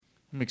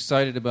I'm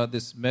excited about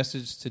this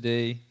message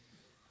today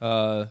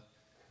because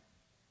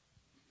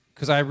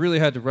I really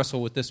had to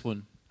wrestle with this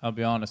one. I'll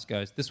be honest,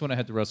 guys. This one I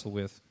had to wrestle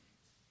with.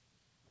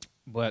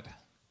 But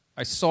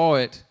I saw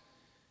it,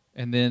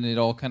 and then it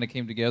all kind of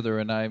came together,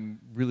 and I'm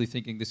really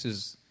thinking this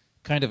is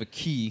kind of a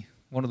key,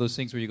 one of those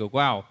things where you go,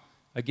 wow,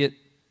 I get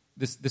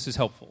this. This is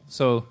helpful.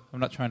 So I'm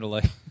not trying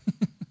to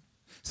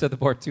set the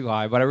bar too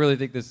high, but I really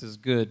think this is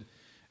good.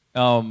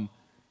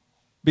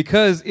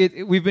 Because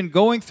we've been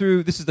going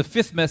through, this is the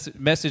fifth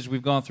message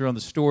we've gone through on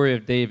the story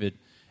of David,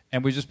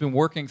 and we've just been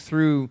working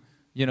through,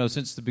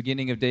 since the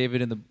beginning of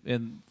David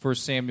in 1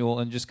 Samuel,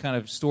 and just kind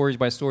of stories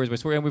by stories by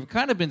story, and we've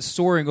kind of been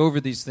soaring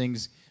over these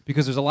things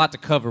because there's a lot to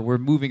cover. We're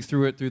moving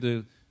through it through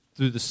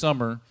the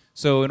summer,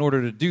 so in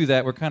order to do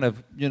that, we're kind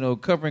of,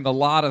 covering a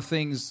lot of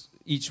things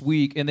each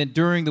week, and then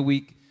during the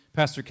week,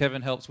 Pastor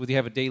Kevin helps with, you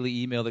have a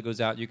daily email that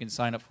goes out, you can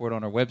sign up for it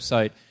on our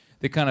website,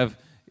 that kind of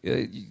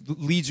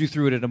leads you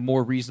through it at a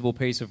more reasonable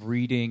pace of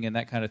reading and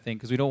that kind of thing,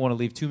 because we don't want to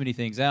leave too many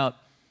things out.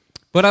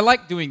 But I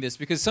like doing this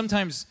because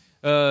sometimes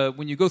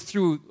when you go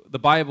through the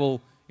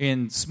Bible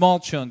in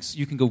small chunks,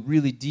 you can go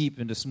really deep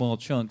into small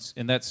chunks,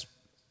 and that's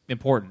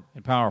important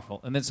and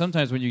powerful. And then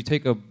sometimes when you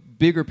take a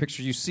bigger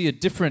picture, you see a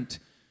different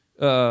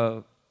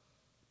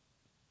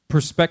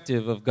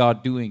perspective of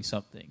God doing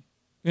something.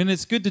 And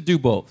it's good to do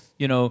both.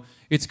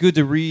 It's good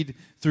to read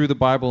through the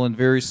Bible in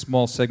very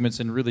small segments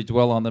and really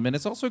dwell on them. And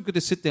it's also good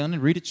to sit down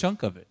and read a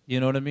chunk of it. You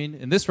know what I mean?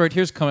 And this right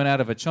here is coming out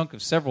of a chunk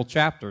of several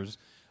chapters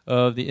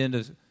of the end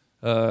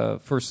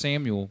of 1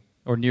 Samuel,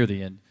 or near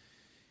the end.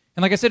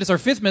 And like I said, it's our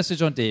fifth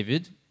message on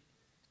David,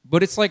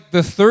 but it's like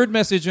the third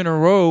message in a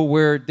row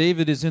where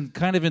David is in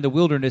the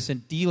wilderness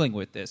and dealing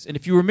with this. And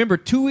if you remember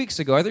 2 weeks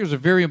ago, I think it was a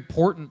very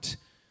important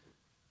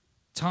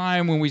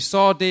time when we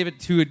saw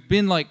David, who had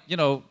been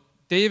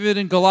David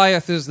and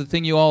Goliath is the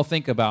thing you all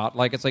think about.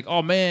 It's like,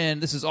 oh man,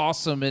 this is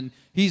awesome, and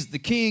he's the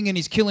king, and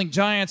he's killing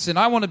giants, and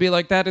I want to be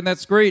like that, and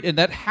that's great. And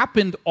that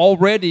happened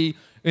already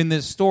in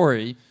this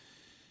story.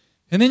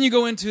 And then you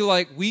go into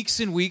weeks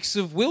and weeks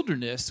of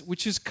wilderness,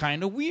 which is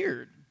kind of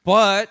weird,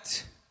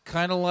 but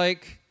kind of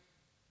like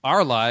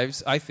our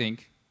lives, I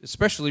think,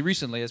 especially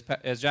recently,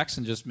 as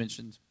Jackson just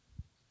mentioned.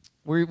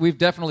 We've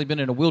definitely been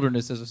in a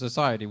wilderness as a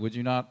society. Would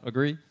you not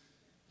agree?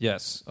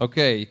 Yes.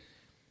 Okay.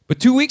 But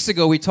 2 weeks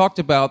ago, we talked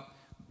about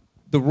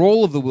the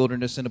role of the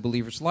wilderness in a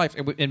believer's life.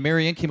 And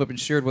Marianne came up and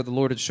shared what the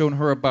Lord had shown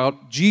her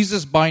about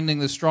Jesus binding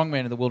the strong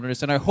man in the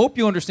wilderness. And I hope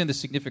you understand the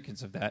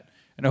significance of that.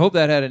 And I hope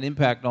that had an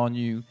impact on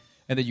you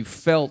and that you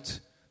felt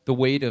the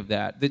weight of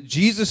that. That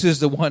Jesus is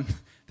the one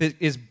that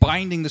is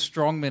binding the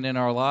strong man in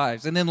our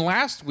lives. And then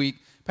last week,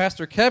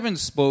 Pastor Kevin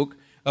spoke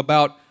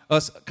about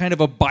us kind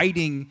of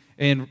abiding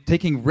and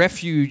taking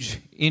refuge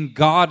in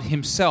God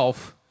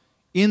himself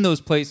in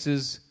those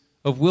places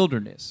of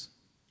wilderness.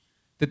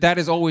 That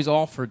is always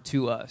offered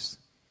to us.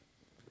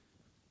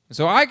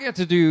 So I get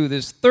to do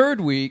this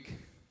third week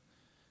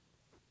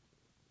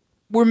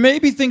where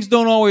maybe things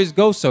don't always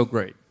go so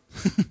great,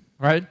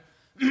 right?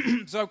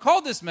 So I've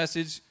called this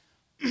message,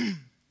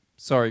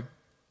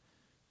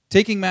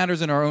 taking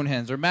matters in our own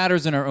hands, or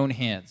matters in our own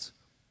hands.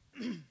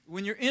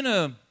 When you're in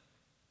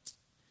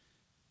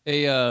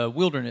a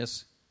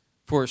wilderness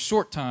for a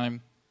short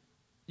time,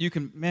 you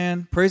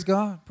can, praise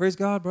God,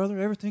 brother,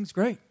 everything's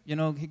great.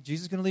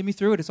 Jesus is going to lead me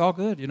through it. It's all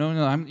good.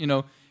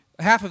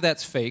 Half of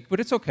that's fake, but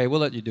it's okay.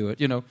 We'll let you do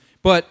it,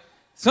 But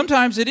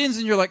sometimes it ends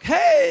and you're like,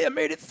 hey, I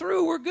made it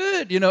through. We're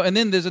good, And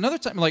then there's another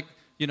time,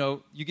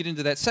 you get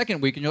into that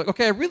second week and you're like,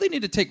 okay, I really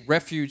need to take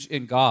refuge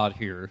in God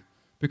here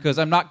because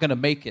I'm not going to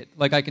make it.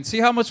 I can see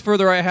how much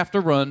further I have to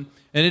run,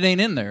 and it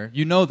ain't in there.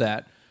 You know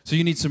that. So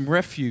you need some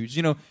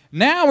refuge.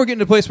 Now we're getting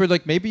to a place where,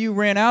 maybe you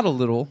ran out a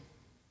little.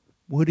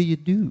 What do you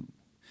do?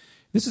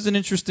 This is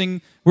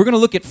we're going to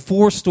look at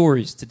 4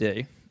 stories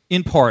today,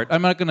 in part.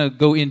 I'm not going to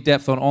go in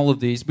depth on all of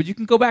these, but you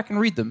can go back and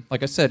read them,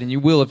 like I said, and you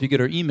will if you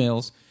get our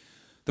emails.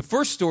 The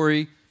first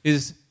story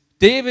is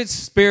David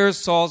spares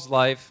Saul's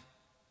life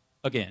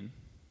again.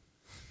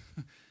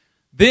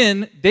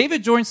 Then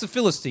David joins the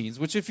Philistines,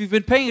 which if you've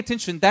been paying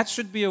attention, that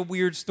should be a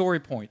weird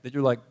story point, that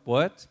you're like,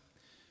 what?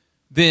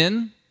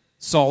 Then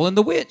Saul and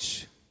the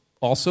witch,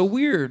 also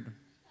weird.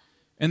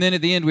 And then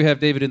at the end, we have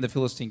David and the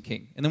Philistine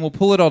king. And then we'll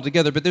pull it all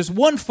together. But there's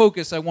one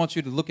focus I want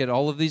you to look at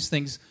all of these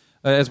things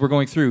as we're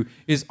going through,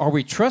 is are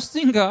we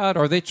trusting God?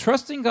 Are they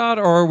trusting God?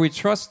 Or are we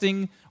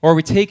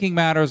taking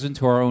matters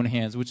into our own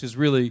hands, which is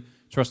really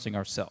trusting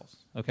ourselves,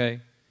 okay?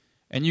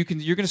 And you're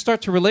going to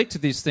start to relate to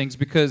these things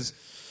because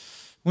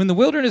when the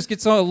wilderness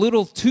gets a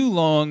little too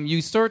long,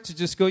 you start to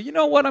just go, you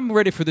know what? I'm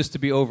ready for this to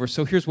be over,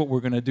 so here's what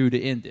we're going to do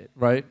to end it,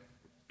 right?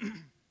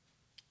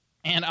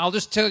 And I'll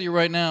just tell you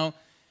right now,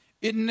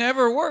 it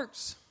never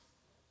works.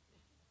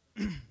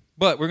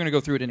 But we're going to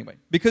go through it anyway.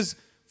 Because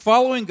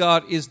following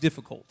God is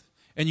difficult.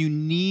 And you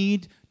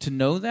need to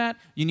know that.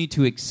 You need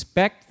to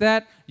expect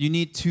that. You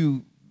need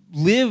to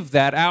live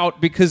that out.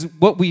 Because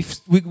what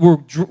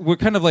we're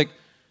kind of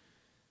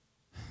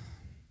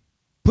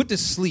put to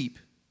sleep.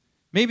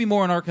 Maybe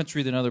more in our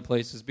country than other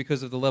places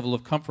because of the level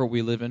of comfort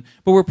we live in.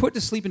 But we're put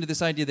to sleep into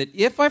this idea that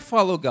if I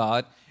follow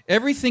God,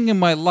 everything in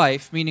my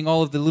life, meaning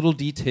all of the little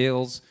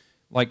details,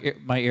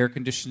 like my air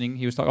conditioning,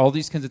 he was talking, all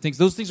these kinds of things,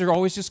 those things are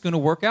always just going to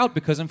work out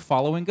because I'm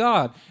following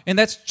God. And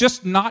that's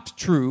just not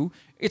true.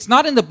 It's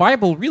not in the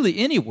Bible really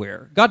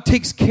anywhere. God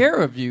takes care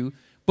of you,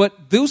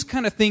 but those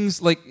kind of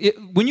things,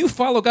 when you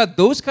follow God,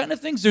 those kind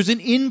of things, there's an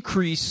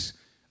increase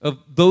of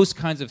those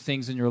kinds of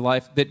things in your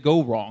life that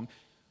go wrong.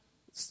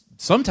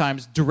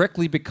 Sometimes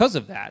directly because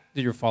of that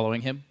you're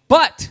following him.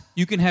 But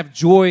you can have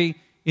joy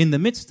in the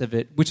midst of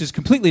it, which is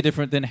completely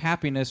different than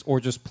happiness or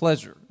just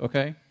pleasure,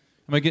 okay?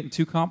 Am I getting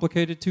too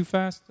complicated too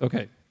fast?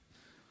 Okay.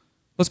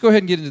 Let's go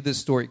ahead and get into this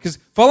story. Because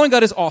following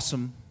God is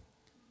awesome,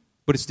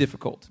 but it's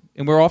difficult.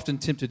 And we're often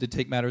tempted to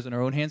take matters in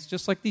our own hands,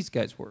 just like these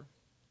guys were.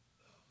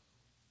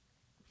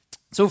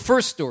 So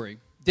first story,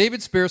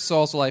 David spares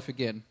Saul's life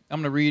again. I'm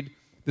going to read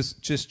this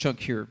just chunk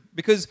here.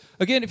 Because,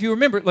 again, if you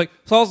remember,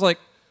 Saul's like,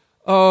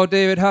 oh,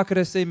 David, how could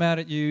I stay mad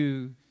at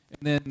you?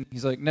 And then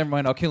he's like, never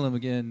mind, I'll kill him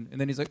again. And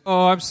then he's like,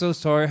 oh, I'm so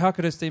sorry. How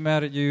could I stay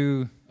mad at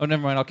you? Oh,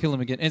 never mind, I'll kill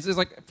him again. And it's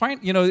like, fine,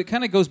 it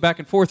kind of goes back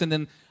and forth. And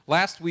then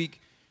last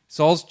week,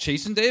 Saul's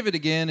chasing David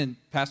again, and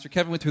Pastor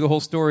Kevin went through the whole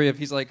story of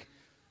he's like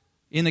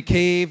in the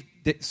cave.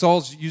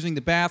 Saul's using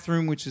the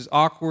bathroom, which is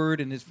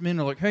awkward, and his men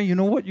are like, hey, you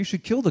know what? You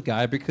should kill the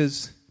guy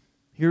because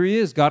here he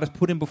is. God has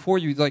put him before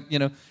you.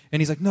 And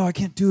he's like, no, I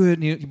can't do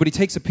it. But he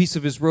takes a piece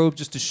of his robe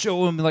just to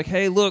show him, like,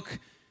 hey, look,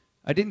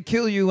 I didn't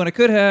kill you when I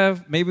could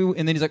have. Maybe.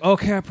 And then he's like,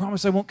 okay, I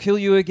promise I won't kill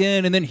you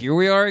again. And then here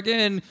we are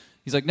again.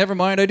 He's like, never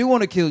mind, I do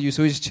want to kill you.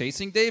 So he's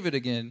chasing David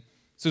again.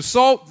 So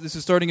Saul, this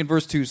is starting in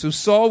verse 2. So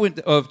Saul went,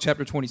 of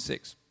chapter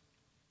 26.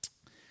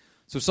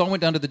 So Saul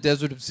went down to the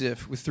desert of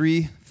Ziph with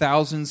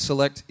 3,000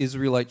 select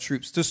Israelite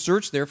troops to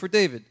search there for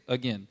David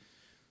again.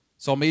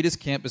 Saul made his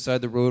camp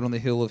beside the road on the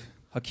hill of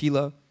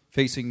Hakilah,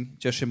 facing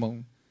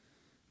Jeshimon.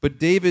 But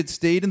David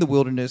stayed in the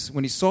wilderness.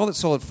 When he saw that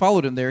Saul had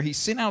followed him there, he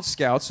sent out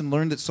scouts and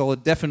learned that Saul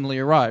had definitely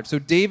arrived. So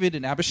David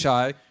and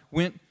Abishai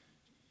went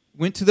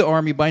to the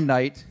army by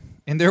night,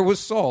 and there was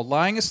Saul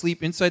lying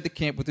asleep inside the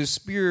camp with his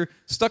spear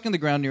stuck in the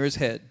ground near his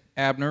head.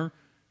 Abner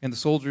and the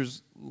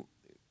soldiers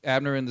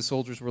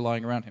were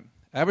lying around him.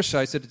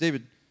 Abishai said to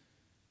David,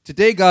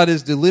 today God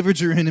has delivered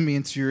your enemy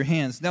into your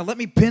hands. Now let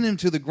me pin him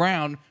to the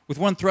ground with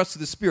one thrust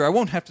of the spear. I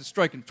won't have to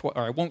strike him twice,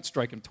 or I won't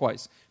strike him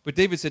twice. But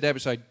David said to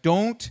Abishai,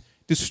 don't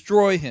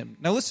destroy him.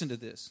 Now listen to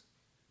this.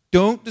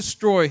 Don't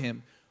destroy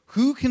him.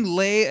 Who can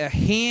lay a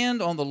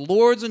hand on the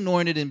Lord's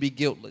anointed and be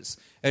guiltless?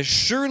 As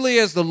surely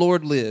as the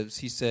Lord lives,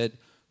 he said,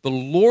 the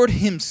Lord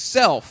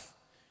himself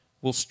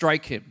will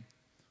strike him,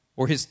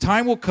 or his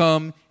time will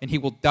come and he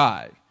will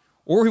die,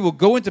 or he will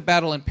go into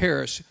battle and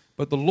perish.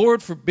 But the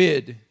Lord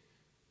forbid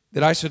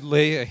that I should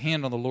lay a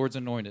hand on the Lord's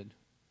anointed.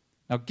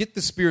 Now get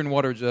the spear and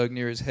water jug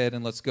near his head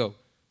and let's go.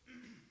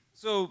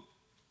 So,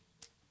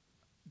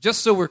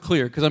 just so we're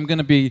clear, because I'm going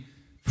to be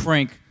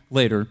frank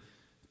later,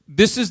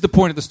 this is the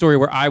point of the story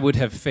where I would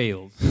have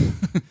failed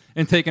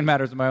and taken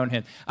matters in my own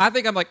hands.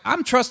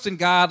 I'm trusting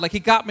God, like he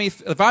got me,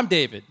 if I'm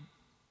David.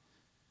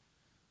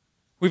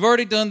 We've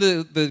already done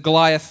the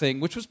Goliath thing,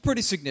 which was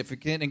pretty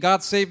significant, and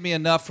God saved me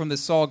enough from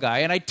this Saul guy.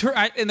 And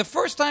and the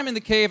first time in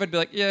the cave, I'd be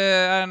like,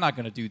 yeah, I'm not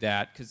going to do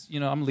that, because, I'm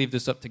going to leave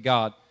this up to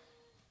God.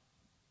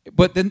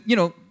 But then,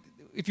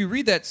 if you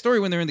read that story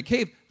when they're in the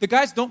cave, the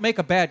guys don't make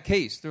a bad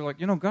case. They're like,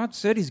 God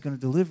said he's going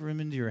to deliver him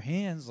into your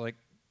hands. Like,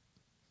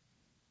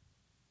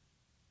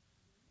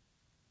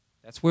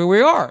 that's where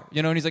we are.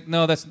 And he's like,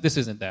 no, this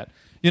isn't that.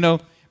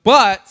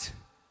 But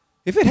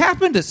if it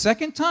happened a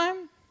second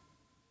time,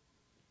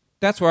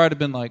 that's where I'd have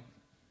been like,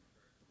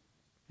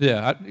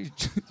 yeah.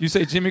 You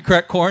say Jimmy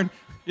crack corn?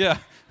 Yeah.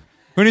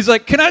 When he's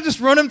like, can I just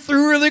run him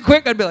through really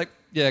quick? I'd be like,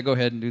 yeah, go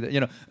ahead and do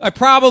that. I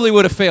probably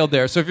would have failed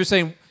there. So if you're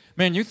saying,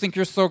 man, you think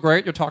you're so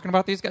great, you're talking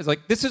about these guys,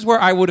 like, this is where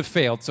I would have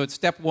failed. So it's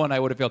step one,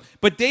 I would have failed.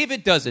 But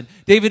David doesn't.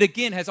 David,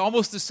 again, has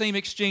almost the same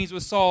exchange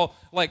with Saul.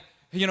 Like,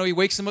 he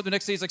wakes him up the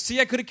next day. He's like, see,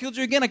 I could have killed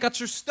you again. I got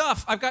your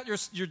stuff. I've got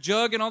your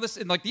jug and all this.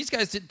 And, like, these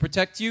guys didn't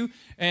protect you.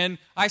 And,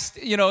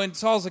 and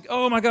Saul's like,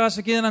 oh, my gosh,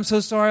 again, I'm so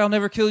sorry. I'll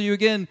never kill you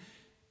again.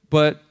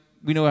 But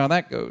we know how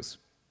that goes.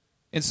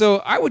 And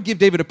so I would give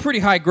David a pretty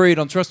high grade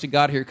on trusting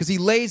God here because he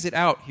lays it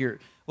out here.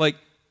 Like,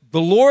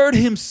 the Lord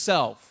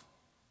himself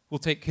will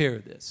take care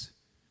of this.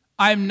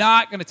 I'm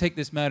not going to take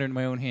this matter in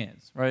my own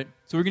hands, right?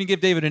 So we're going to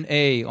give David an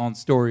A on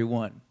story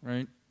 1,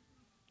 right?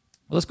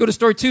 Well, let's go to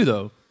story 2,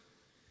 though.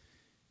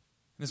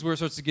 This is where it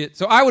starts to get...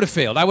 So I would have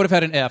failed. I would have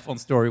had an F on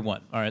story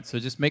 1. All right, so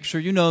just make sure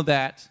you know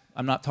that.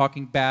 I'm not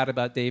talking bad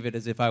about David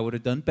as if I would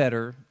have done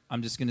better.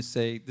 I'm just going to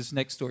say this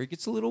next story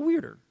gets a little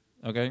weirder,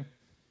 okay?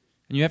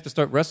 And you have to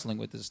start wrestling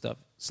with this stuff.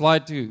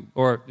 Slide 2,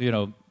 or,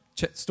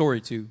 story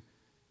 2.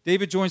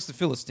 David joins the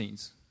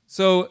Philistines.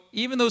 So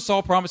even though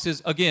Saul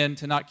promises again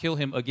to not kill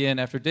him again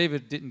after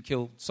David didn't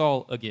kill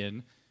Saul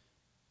again,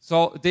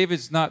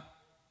 David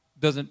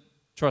doesn't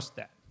trust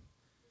that.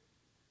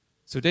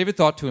 So David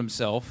thought to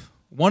himself,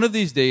 one of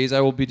these days I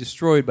will be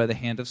destroyed by the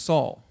hand of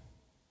Saul.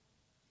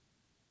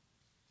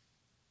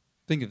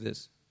 Think of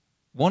this.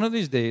 One of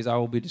these days I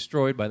will be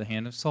destroyed by the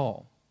hand of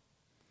Saul.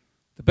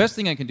 The best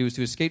thing I can do is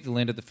to escape the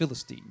land of the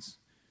Philistines.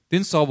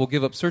 Then Saul will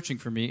give up searching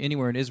for me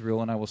anywhere in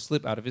Israel, and I will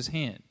slip out of his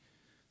hand.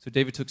 So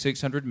David took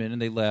 600 men,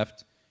 and they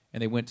left,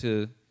 and they went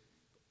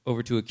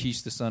over to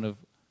Achish, the son of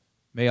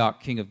Maoch,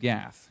 king of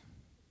Gath.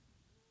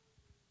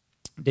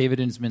 David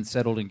and his men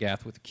settled in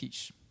Gath with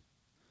Achish.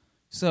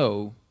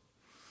 So,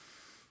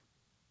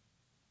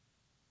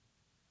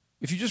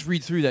 if you just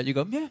read through that, you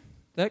go, yeah,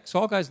 that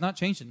Saul guy's not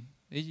changing.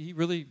 He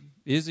really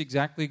is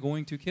exactly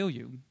going to kill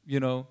you,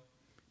 you know.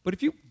 But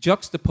if you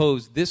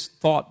juxtapose this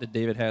thought that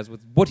David has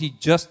with what he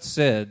just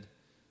said,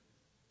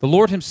 the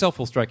Lord himself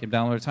will strike him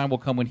down, and a time will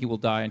come when he will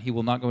die, and he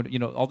will not go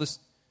into, all this.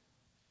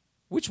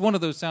 Which one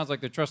of those sounds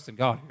like they're trusting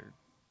God here?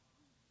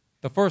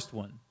 The first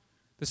one.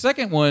 The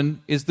second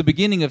one is the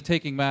beginning of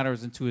taking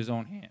matters into his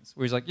own hands,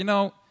 where he's like,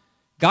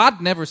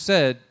 God never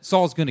said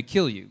Saul's going to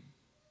kill you.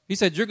 He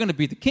said, you're going to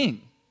be the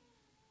king.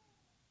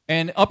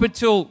 And up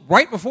until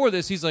right before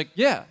this, he's like,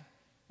 yeah.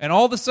 And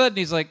all of a sudden,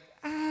 he's like,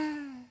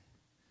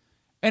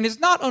 And it's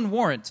not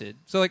unwarranted.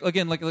 So,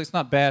 let's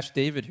not bash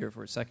David here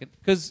for a second,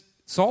 because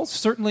Saul's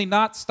certainly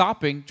not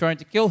stopping trying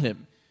to kill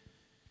him.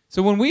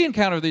 So when we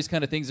encounter these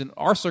kind of things in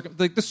our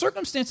the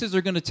circumstances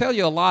are going to tell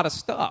you a lot of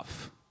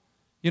stuff.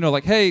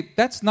 Hey,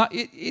 that's not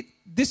it.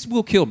 This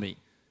will kill me.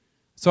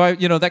 So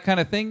that kind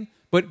of thing.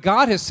 But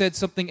God has said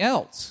something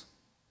else.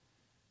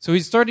 So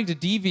he's starting to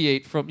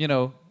deviate from,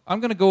 I'm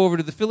going to go over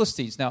to the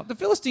Philistines. Now, the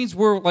Philistines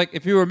were,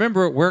 if you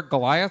remember where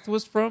Goliath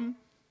was from,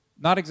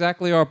 not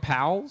exactly our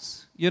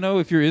pals,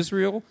 if you're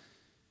Israel.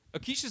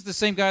 Achish is the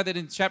same guy that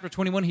in chapter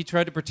 21 he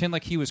tried to pretend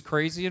like he was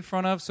crazy in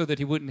front of so that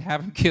he wouldn't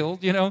have him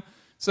killed,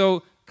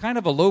 So kind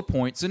of a low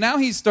point. So now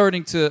he's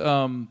starting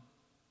to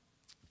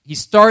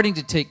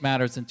take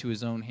matters into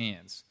his own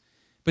hands.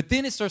 But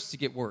then it starts to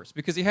get worse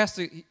because he has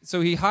to,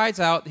 so he hides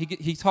out,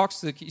 he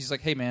talks to, he's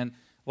like, hey man,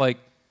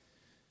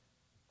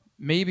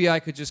 maybe I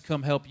could just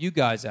come help you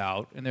guys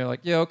out. And they're like,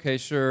 yeah, okay,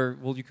 sure.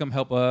 Will you come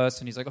help us?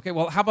 And he's like, okay,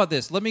 well, how about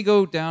this? Let me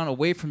go down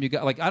away from you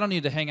guys. I don't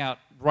need to hang out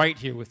right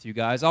here with you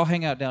guys. I'll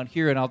hang out down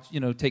here and I'll,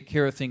 take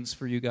care of things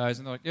for you guys.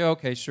 And they're like, yeah,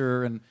 okay,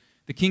 sure. And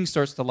the king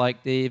starts to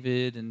like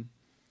David.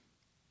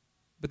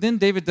 But then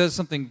David does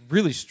something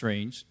really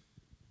strange,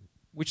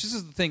 which this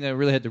is the thing that I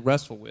really had to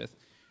wrestle with.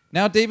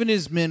 Now David and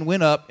his men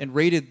went up and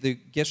raided the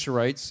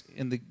Geshurites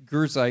and the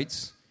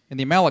Girzites and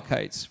the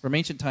Amalekites. From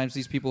ancient times,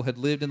 these people had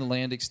lived in the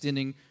land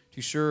extending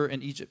to Shur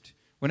and Egypt.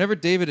 Whenever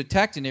David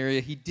attacked an area,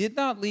 he did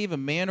not leave a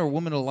man or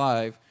woman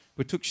alive,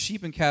 but took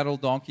sheep and cattle,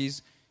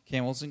 donkeys,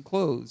 camels, and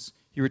clothes.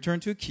 He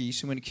returned to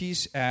Achish, and when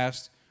Achish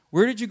asked,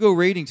 where did you go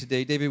raiding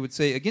today? David would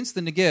say, against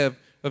the Negev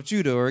of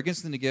Judah, or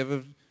against the Negev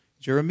of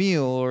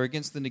Jerahmeel, or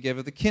against the Negev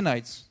of the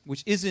Kenites,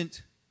 which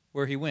isn't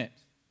where he went.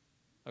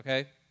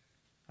 Okay?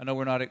 I know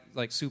we're not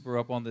super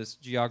up on this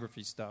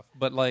geography stuff,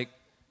 but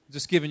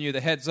just giving you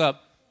the heads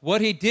up. What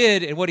he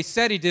did and what he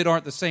said he did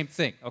aren't the same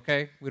thing,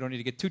 okay? We don't need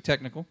to get too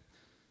technical.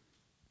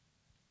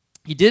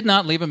 He did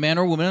not leave a man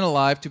or woman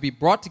alive to be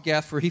brought to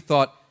Gath, for he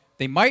thought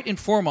they might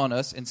inform on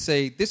us and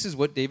say, this is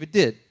what David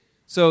did.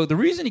 So the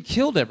reason he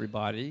killed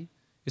everybody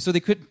is so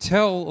they couldn't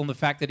tell on the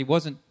fact that he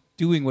wasn't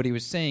doing what he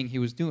was saying he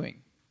was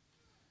doing,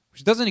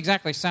 which doesn't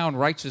exactly sound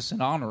righteous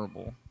and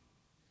honorable.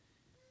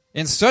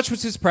 And such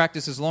was his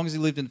practice as long as he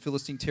lived in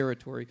Philistine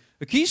territory.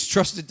 Achish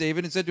trusted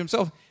David and said to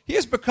himself, he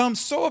has become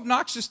so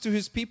obnoxious to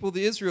his people,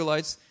 the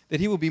Israelites, that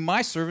he will be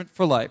my servant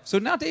for life. So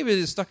now David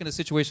is stuck in a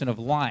situation of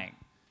lying.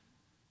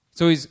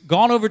 So he's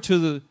gone over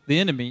to the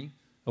enemy,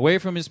 away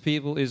from his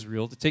people,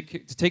 Israel, to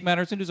take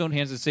matters into his own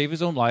hands and save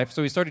his own life.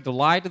 So he's starting to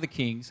lie to the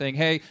king, saying,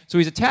 hey, so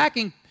he's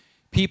attacking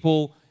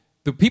people.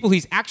 The people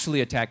he's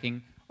actually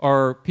attacking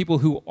are people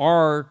who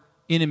are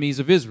enemies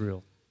of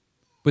Israel.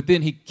 But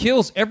then he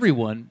kills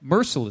everyone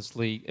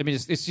mercilessly. I mean,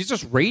 he's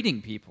just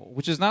raiding people,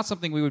 which is not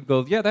something we would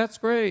go, yeah, that's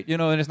great.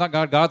 And it's not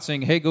God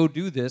saying, hey, go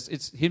do this.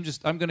 It's him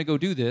just, I'm going to go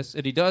do this,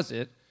 and he does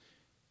it.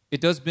 It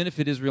does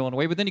benefit Israel in a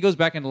way, but then he goes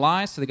back and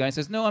lies to the guy and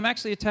says, no, I'm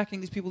actually attacking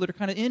these people that are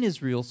kind of in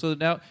Israel. So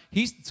now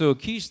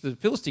Achish, the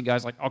Philistine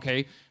guy's like,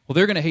 okay, well,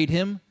 they're going to hate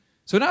him.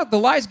 So now the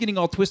lie's getting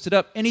all twisted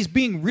up, and he's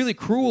being really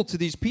cruel to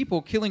these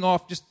people, killing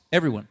off just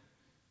everyone.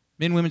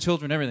 Men, women,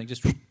 children, everything,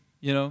 just,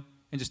 and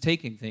just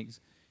taking things.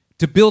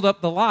 To build up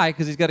the lie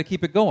because he's got to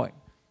keep it going.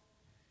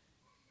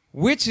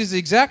 Which is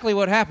exactly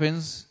what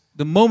happens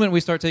the moment we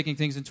start taking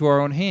things into our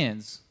own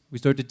hands. We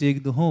start to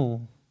dig the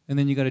hole, and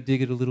then you got to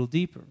dig it a little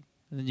deeper,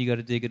 and then you got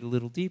to dig it a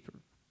little deeper.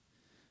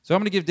 So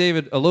I'm going to give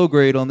David a low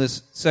grade on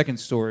this second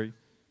story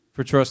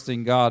for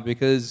trusting God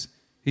because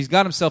he's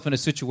got himself in a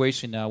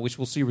situation now which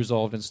we'll see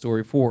resolved in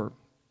story 4.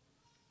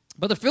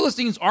 But the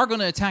Philistines are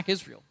going to attack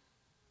Israel.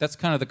 That's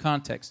kind of the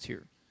context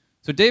here.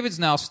 So David's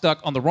now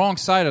stuck on the wrong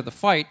side of the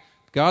fight.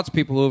 God's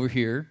people over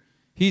here.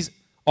 He's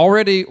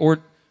already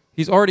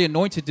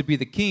anointed to be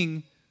the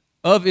king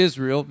of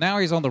Israel. Now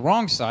he's on the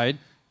wrong side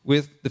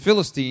with the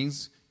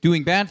Philistines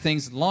doing bad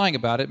things and lying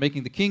about it,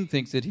 making the king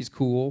think that he's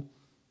cool.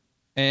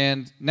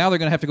 And now they're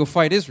going to have to go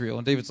fight Israel.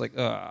 And David's like,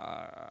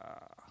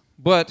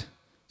 But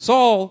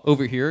Saul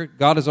over here,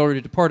 God has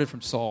already departed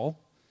from Saul.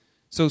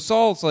 So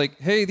Saul's like,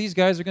 hey, these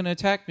guys are going to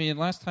attack me. And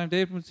last time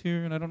David was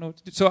here, and I don't know what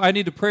to do. So I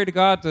need to pray to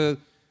God to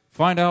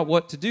find out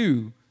what to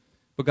do.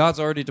 but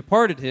God's already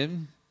departed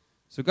him,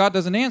 so God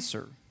doesn't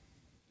answer.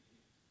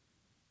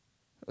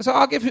 So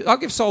I'll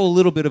give Saul a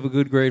little bit of a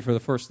good grade for the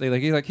first day.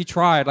 He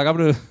tried.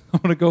 I'm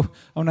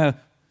gonna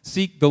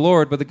seek the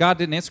Lord, but the God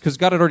didn't answer because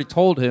God had already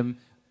told him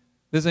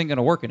this ain't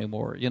gonna work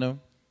anymore.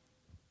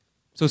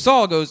 So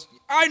Saul goes,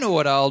 I know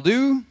what I'll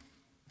do.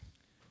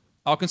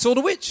 I'll consult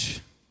a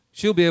witch.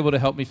 She'll be able to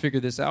help me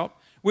figure this out.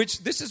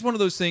 Which this is one of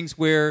those things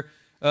where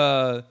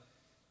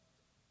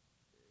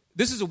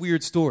this is a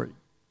weird story.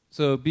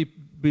 So be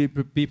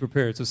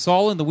prepared. So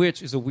Saul and the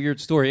witch is a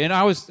weird story. And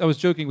I was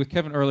joking with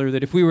Kevin earlier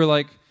that if we were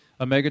like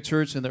a mega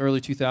church in the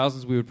early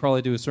 2000s, we would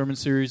probably do a sermon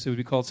series. It would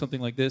be called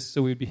something like this,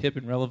 so we'd be hip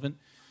and relevant.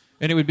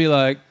 And it would be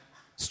like,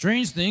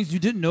 strange things you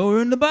didn't know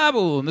are in the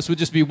Bible. And this would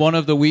just be one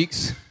of the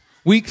weeks.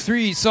 Week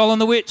 3, Saul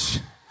and the witch.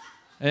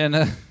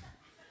 And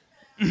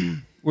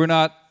we're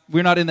not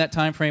in that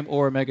time frame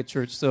or a mega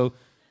church, so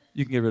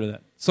you can get rid of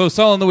that. So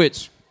Saul and the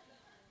witch.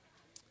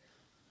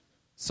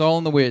 Saul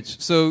and the witch.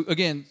 So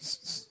again,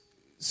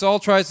 Saul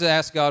tries to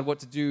ask God what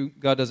to do.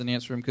 God doesn't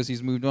answer him because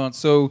he's moved on.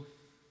 So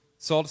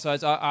Saul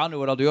decides, I'll know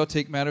what I'll do. I'll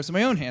take matters in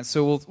my own hands.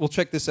 So we'll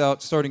check this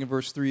out starting in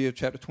verse 3 of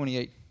chapter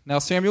 28. Now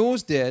Samuel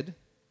was dead,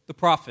 the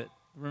prophet.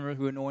 Remember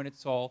who anointed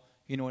Saul?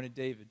 He anointed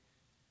David.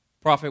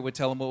 The prophet would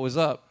tell him what was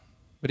up,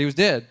 but he was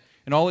dead.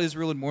 And all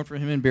Israel had mourned for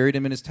him and buried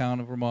him in his town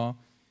of Ramah.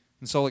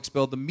 And Saul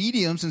expelled the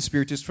mediums and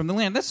spiritists from the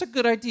land. That's a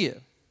good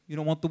idea. You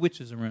don't want the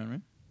witches around,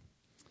 right?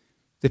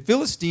 The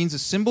Philistines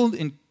assembled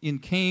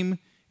and came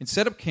and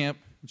set up camp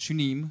in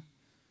Shunem,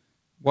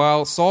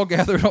 while Saul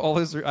gathered all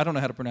Israel. I don't know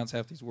how to pronounce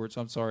half these words,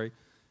 so I'm sorry.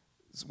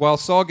 While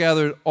Saul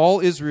gathered all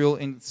Israel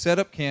and set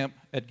up camp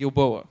at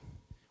Gilboa.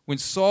 When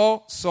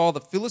Saul saw the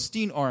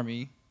Philistine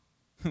army,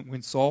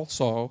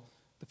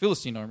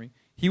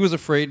 he was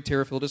afraid and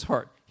terror filled his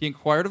heart. He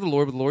inquired of the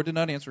Lord, but the Lord did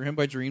not answer him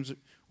by dreams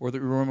or the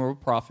Urim or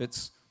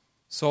prophets.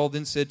 Saul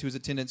then said to his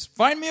attendants,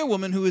 find me a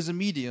woman who is a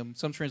medium,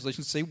 some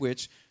translations say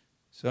witch,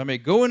 so I may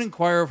go and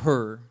inquire of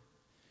her.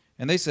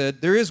 And they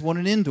said, there is one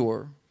in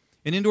Endor.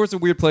 And Endor is a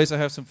weird place. I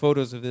have some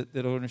photos of it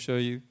that I want to show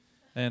you.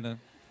 And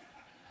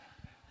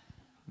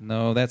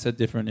no, that's a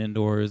different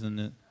Endor, isn't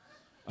it?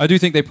 I do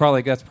think that's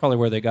probably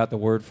where they got the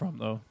word from,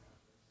 though.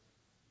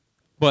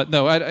 But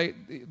no,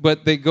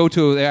 but they go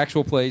to the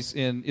actual place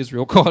in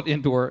Israel called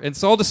Endor. And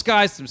Saul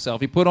disguised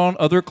himself. He put on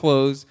other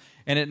clothes,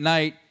 and at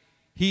night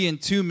he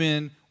and 2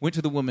 men went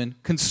to the woman,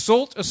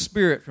 consult a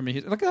spirit for me.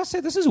 Like I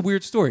said, this is a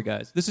weird story,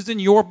 guys. This is in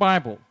your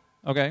Bible,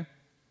 okay?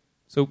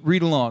 So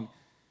read along.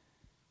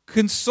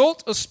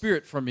 Consult a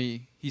spirit for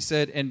me, he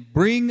said, and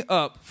bring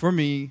up for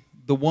me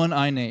the one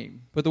I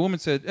name. But the woman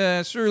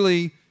said,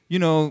 surely you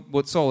know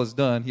what Saul has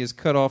done. He has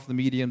cut off the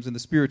mediums and the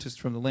spiritists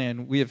from the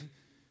land.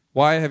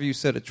 Why have you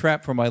set a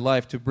trap for my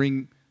life to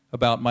bring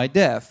about my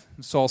death?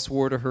 And Saul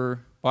swore to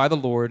her by the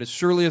Lord, as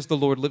surely as the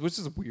Lord lives, which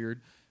is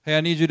weird. Hey,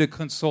 I need you to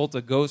consult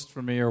a ghost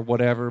for me or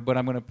whatever, but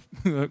I'm going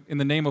to, in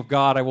the name of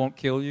God, I won't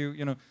kill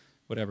you,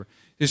 whatever.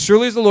 As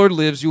surely as the Lord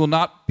lives, you will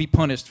not be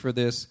punished for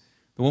this.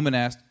 The woman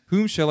asked,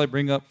 whom shall I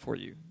bring up for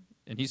you?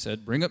 And he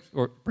said, bring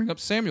up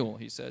Samuel,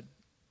 he said.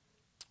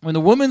 When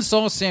the woman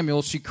saw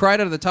Samuel, she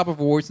cried out at the top of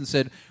her voice and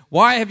said,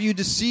 why have you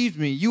deceived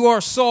me? You are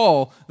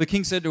Saul. The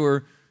king said to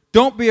her,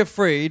 don't be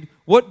afraid.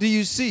 What do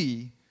you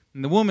see?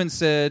 And the woman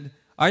said,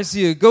 I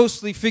see a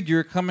ghostly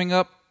figure coming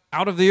up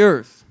out of the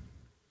earth.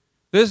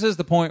 This is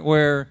the point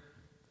where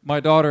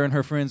my daughter and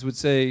her friends would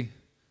say,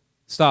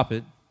 stop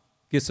it,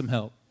 get some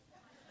help.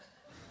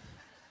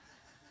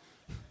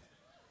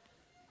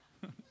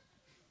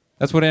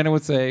 That's what Anna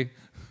would say.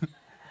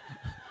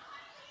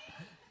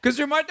 Because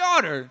you're my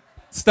daughter.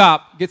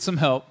 Stop, get some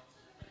help.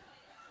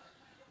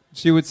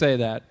 She would say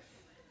that.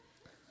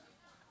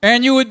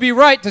 And you would be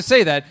right to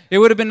say that. It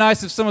would have been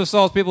nice if some of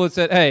Saul's people had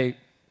said, hey,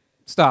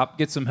 stop,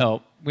 get some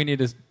help.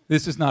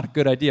 This is not a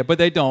good idea. But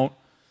they don't.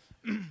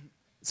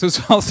 So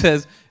Saul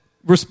says,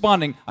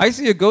 responding, I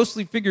see a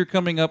ghostly figure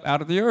coming up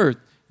out of the earth.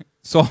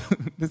 Saul,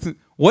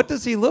 what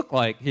does he look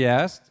like? He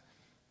asked.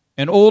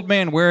 An old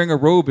man wearing a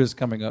robe is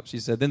coming up, she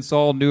said. Then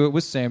Saul knew it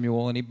was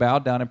Samuel, and he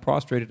bowed down and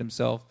prostrated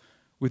himself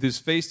with his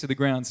face to the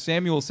ground.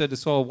 Samuel said to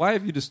Saul, why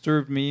have you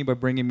disturbed me by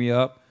bringing me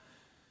up?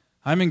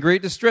 I'm in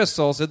great distress,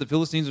 Saul said. The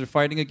Philistines are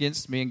fighting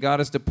against me, and God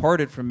has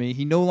departed from me.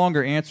 He no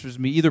longer answers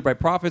me, either by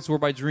prophets or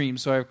by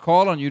dreams. So I have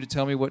called on you to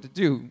tell me what to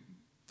do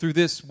through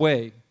this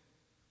way.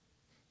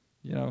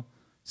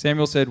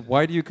 Samuel said,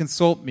 why do you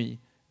consult me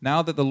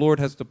now that the Lord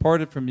has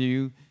departed from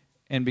you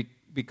and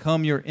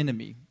become your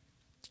enemy?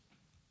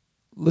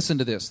 Listen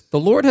to this. The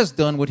Lord has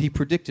done what he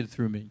predicted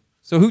through me.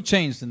 So who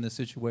changed in this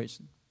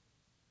situation?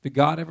 Did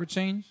God ever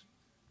change?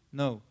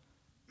 No.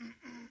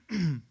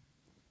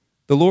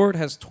 The Lord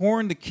has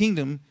torn the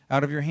kingdom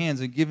out of your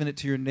hands and given it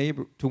to your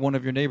neighbor, to one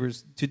of your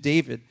neighbors, to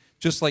David,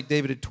 just like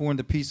David had torn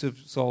the piece of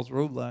Saul's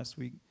robe last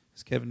week,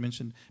 as Kevin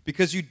mentioned,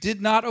 because you did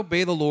not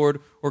obey the Lord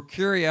or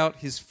carry out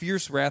his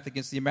fierce wrath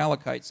against the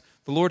Amalekites.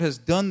 The Lord has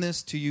done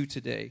this to you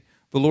today.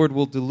 The Lord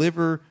will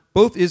deliver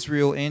both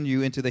Israel and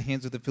you into the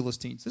hands of the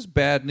Philistines. This is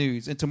bad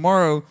news. And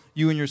tomorrow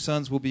you and your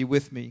sons will be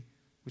with me.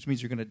 which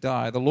means you're going to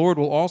die. The Lord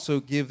will also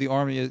give the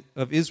army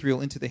of Israel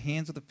into the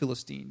hands of the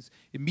Philistines.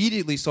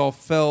 Immediately Saul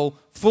fell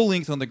full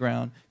length on the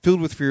ground,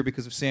 filled with fear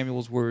because of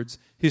Samuel's words.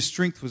 His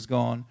strength was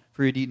gone,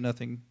 for he had eaten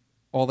nothing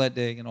all that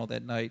day and all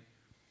that night.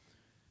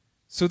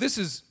 So this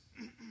is,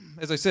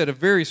 as I said, a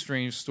very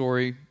strange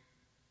story.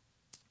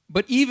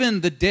 But even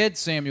the dead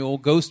Samuel,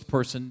 ghost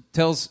person,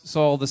 tells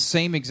Saul the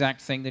same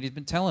exact thing that he's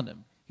been telling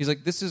him. He's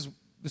like, this is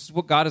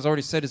what God has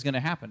already said is going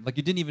to happen. Like,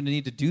 you didn't even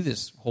need to do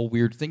this whole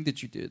weird thing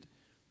that you did.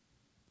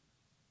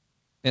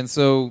 And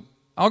so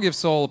I'll give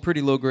Saul a pretty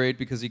low grade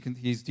because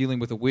he's dealing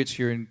with a witch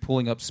here and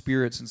pulling up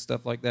spirits and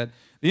stuff like that.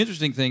 The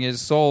interesting thing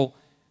is Saul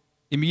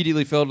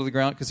immediately fell to the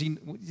ground because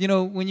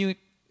when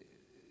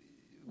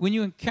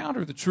you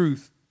encounter the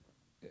truth,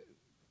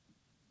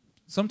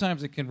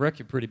 sometimes it can wreck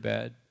you pretty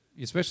bad,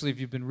 especially if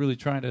you've been really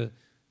trying to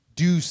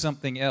do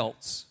something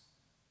else.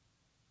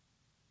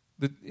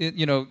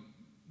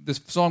 This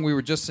song we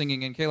were just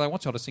singing, and Kayla, I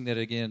want y'all to sing that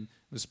again.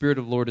 The Spirit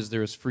of the Lord is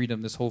there is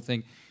freedom. This whole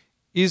thing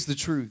is the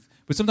truth.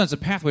 But sometimes the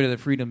pathway to that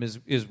freedom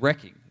is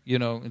wrecking,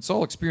 and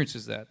Saul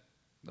experiences that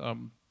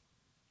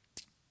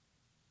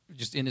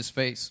just in his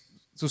face.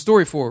 So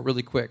story 4,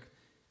 really quick.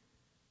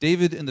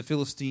 David and the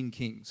Philistine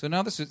king. So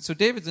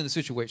David's in a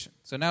situation.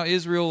 So now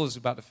Israel is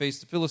about to face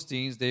the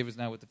Philistines. David's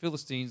now with the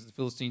Philistines. The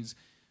Philistines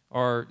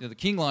are, the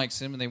king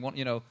likes him, and they want,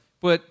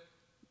 but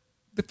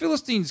the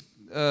Philistines,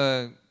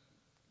 the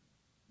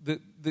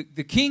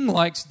king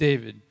likes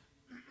David,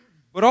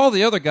 but all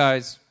the other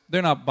guys,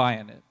 they're not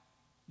buying it.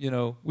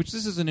 Which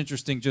this is an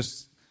interesting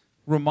just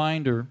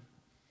reminder.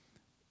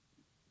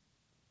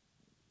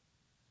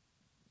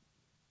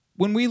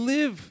 When we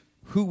live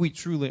who we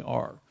truly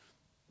are,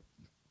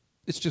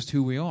 it's just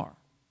who we are.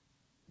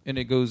 And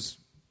it goes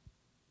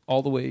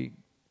all the way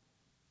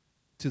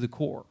to the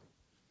core.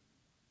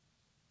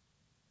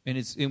 And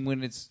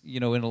when it's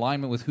in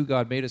alignment with who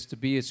God made us to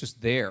be, it's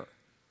just there.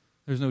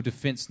 There's no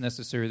defense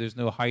necessary. There's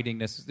no hiding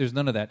necessary. There's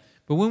none of that.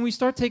 But when we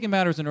start taking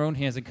matters in our own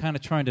hands and kind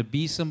of trying to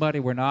be somebody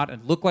we're not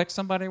and look like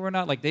somebody we're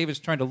not, like David's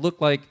trying to look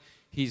like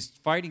he's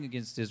fighting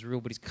against Israel,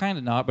 but he's kind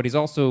of not. But he's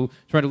also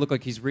trying to look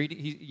like he's reading.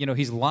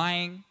 He's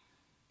lying.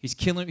 He's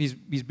killing. He's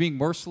being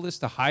merciless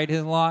to hide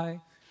his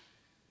lie.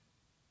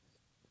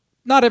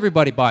 Not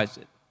everybody buys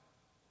it.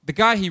 The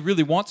guy he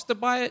really wants to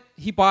buy it,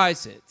 he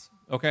buys it.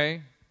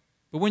 Okay,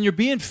 but when you're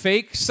being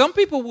fake, some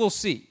people will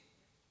see.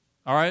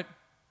 All right.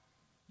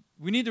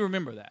 We need to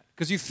remember that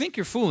because you think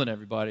you're fooling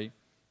everybody,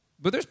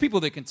 but there's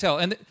people that can tell.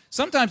 And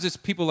sometimes it's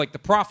people like the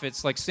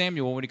prophets, like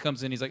Samuel, when he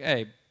comes in, he's like,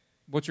 hey,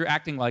 what you're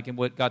acting like and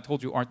what God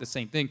told you aren't the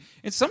same thing.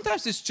 And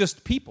sometimes it's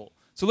just people.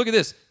 So look at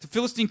this. The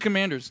Philistine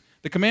commanders.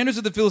 The commanders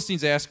of the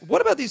Philistines ask,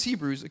 what about these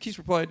Hebrews? Achish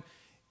replied,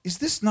 is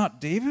this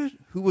not David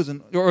who was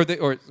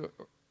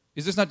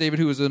is this not David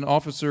who was an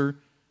officer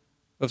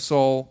of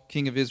Saul,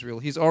 king of Israel?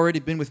 He's already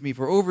been with me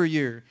for over a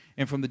year,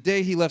 and from the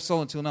day he left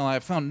Saul until now, I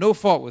have found no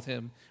fault with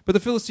him. But the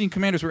Philistine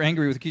commanders were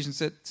angry with Achish and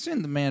said,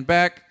 send the man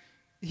back.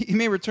 He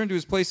may return to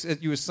his place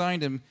as you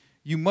assigned him.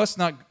 He must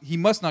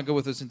not go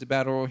with us into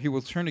battle, or he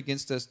will turn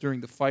against us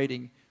during the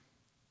fighting.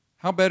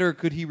 How better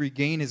could he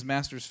regain his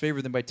master's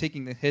favor than by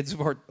taking the heads of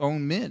our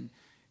own men?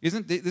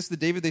 Isn't this the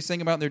David they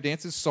sang about in their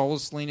dances? Saul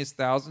has slain his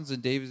thousands,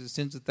 and David his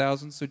tens of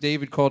thousands. So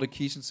David called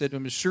Achish and said to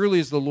him, as surely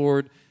as the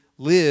Lord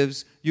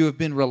lives, you have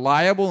been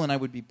reliable, and I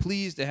would be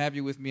pleased to have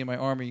you with me in my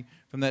army.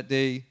 From the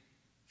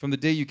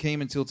day you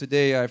came until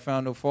today, I have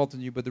found no fault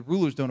in you, but the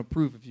rulers don't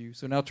approve of you.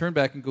 So now turn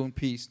back and go in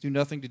peace. Do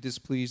nothing to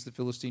displease the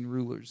Philistine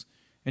rulers.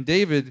 And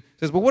David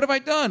says, well, what have I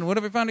done? What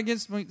have I found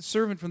against my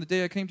servant from the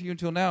day I came to you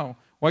until now?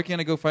 Why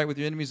can't I go fight with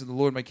your enemies of the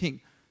Lord my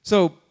king?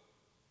 So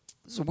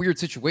it's a weird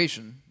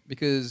situation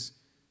because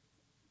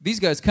these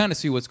guys kind of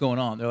see what's going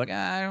on. They're like,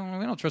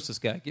 we don't trust this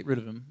guy. Get rid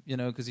of him,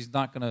 because he's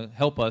not going to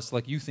help us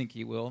like you think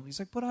he will. And he's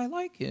like, but I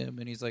like him.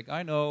 And he's like,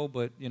 I know,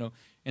 but,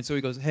 And so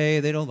he goes, hey,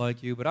 they don't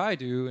like you, but I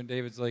do. And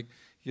David's like,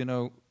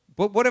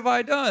 but what have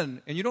I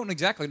done? And you don't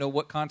exactly know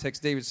what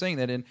context David's saying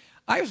that in.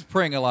 I was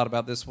praying a lot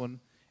about this one,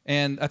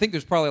 and I think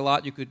there's probably a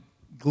lot you could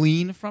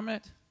glean from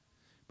it.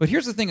 But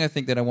here's the thing I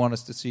think that I want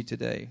us to see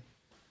today.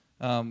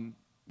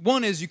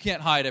 One is you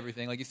can't hide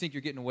everything. Like you think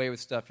you're getting away with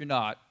stuff. You're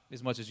not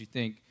as much as you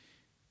think.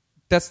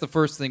 That's the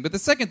first thing. But the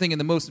second thing and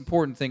the most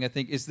important thing, I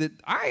think, is that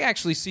I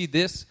actually see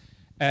this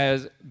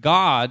as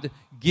God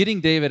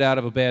getting David out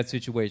of a bad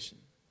situation.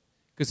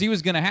 Because he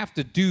was going to have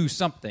to do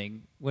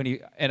something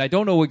and I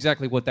don't know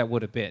exactly what that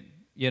would have been,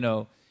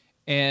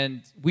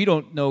 and we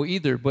don't know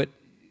either, but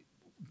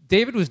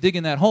David was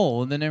digging that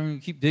hole, and then everyone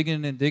keep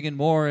digging and digging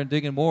more and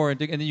digging more and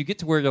then you get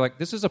to where you're like,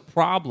 this is a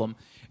problem,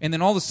 and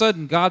then all of a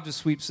sudden God just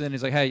sweeps in and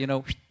he's like, hey, you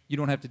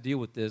don't have to deal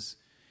with this.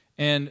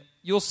 And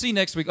you'll see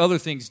next week other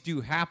things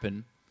do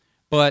happen,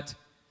 but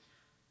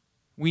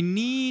we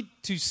need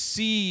to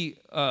see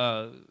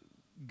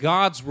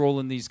God's role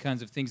in these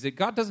kinds of things, that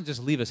God doesn't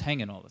just leave us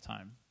hanging all the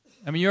time.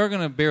 I mean, you're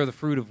going to bear the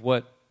fruit of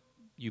what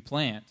you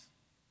plant,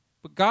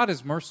 but God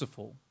is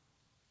merciful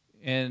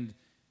and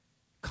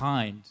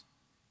kind,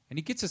 and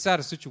he gets us out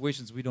of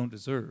situations we don't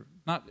deserve.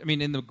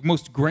 In the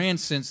most grand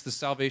sense, the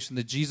salvation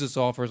that Jesus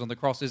offers on the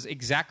cross is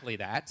exactly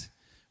that,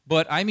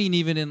 But I mean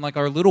even in like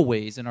our little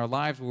ways in our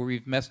lives where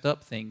we've messed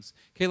up things.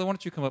 Kayla, why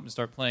don't you come up and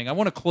start playing? I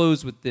want to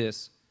close with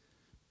this.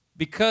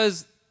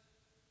 Because,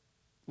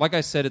 like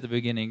I said at the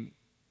beginning,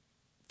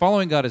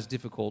 following God is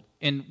difficult.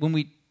 And when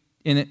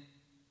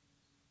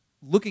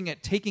looking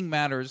at taking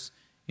matters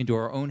into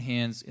our own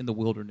hands in the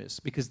wilderness,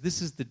 because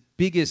this is the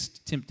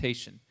biggest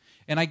temptation.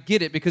 And I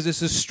get it because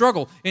it's a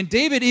struggle. And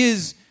David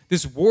is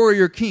this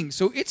warrior king,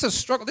 so it's a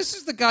struggle. This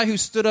is the guy who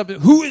stood up.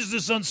 Who is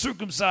this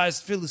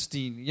uncircumcised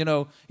Philistine? You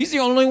know, he's the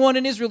only one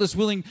in Israel that's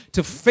willing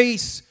to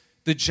face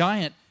the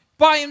giant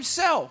by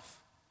himself.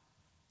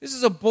 This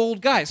is a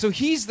bold guy. So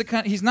he's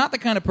not the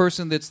kind of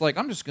person that's like,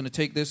 I'm just going to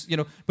take this, you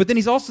know. But then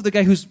he's also the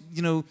guy who's,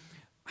 you know,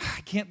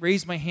 I can't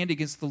raise my hand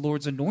against the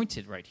Lord's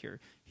anointed right here.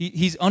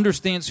 He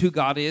understands who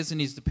God is, and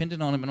he's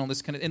dependent on him and all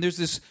this kind of. And there's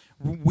this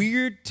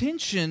weird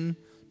tension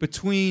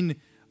between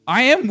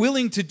I am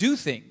willing to do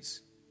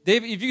things.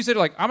 David, if you said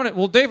like,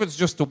 David's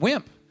just a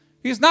wimp.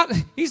 He's not.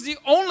 He's the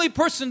only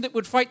person that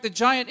would fight the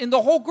giant in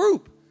the whole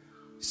group.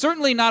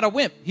 Certainly not a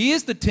wimp. He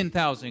is the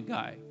 10,000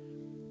 guy.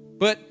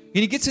 But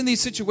he gets in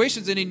these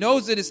situations and he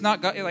knows that it's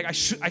not God. Like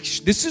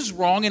this is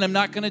wrong and I'm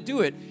not going to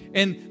do it.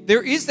 And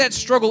there is that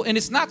struggle, and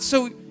it's not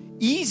so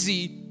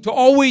easy to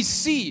always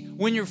see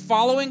when you're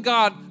following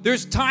God.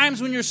 There's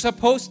times when you're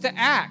supposed to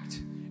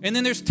act, and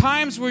then there's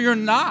times where you're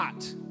not.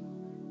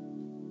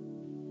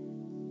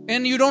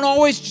 And you don't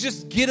always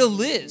just get a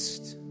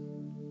list.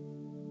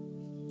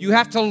 You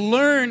have to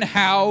learn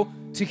how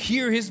to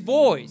hear his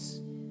voice.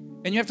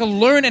 And you have to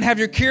learn and have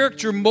your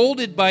character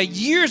molded by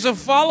years of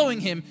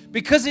following him,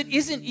 because it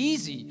isn't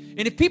easy.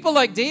 And if people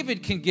like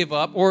David can give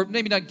up, or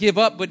maybe not give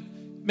up, but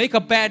make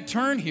a bad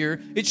turn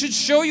here, it should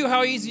show you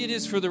how easy it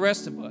is for the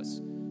rest of us.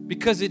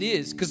 Because it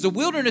is. Because the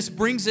wilderness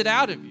brings it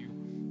out of you.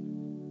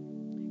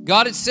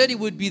 God had said he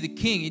would be the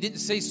king. He didn't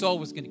say Saul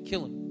was going to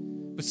kill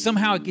him. But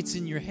somehow it gets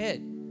in your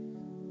head.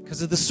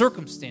 Because of the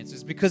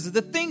circumstances, because of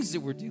the things that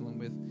we're dealing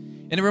with.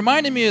 And it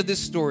reminded me of this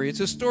story. It's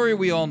a story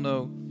we all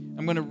know.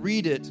 I'm going to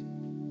read it.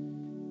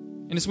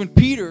 And it's when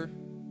Peter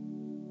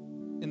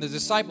and the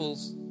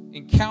disciples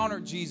encounter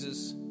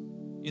Jesus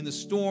in the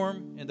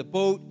storm and the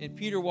boat, and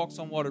Peter walks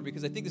on water,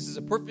 because I think this is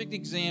a perfect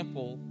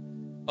example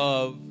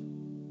of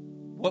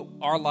what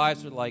our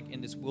lives are like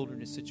in this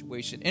wilderness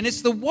situation. And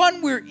it's the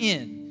one we're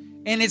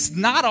in, and it's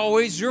not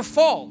always your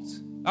fault.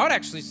 I would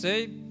actually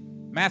say,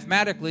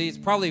 mathematically, it's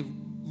probably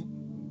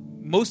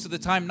most of the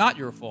time not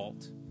your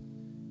fault.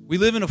 We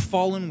live in a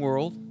fallen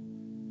world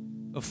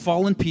of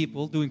fallen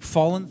people doing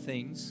fallen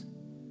things.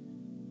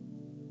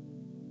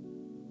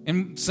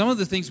 And some of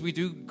the things we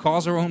do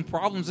cause our own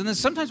problems. And then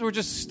sometimes we're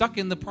just stuck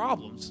in the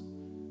problems.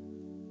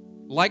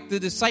 Like the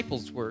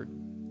disciples were.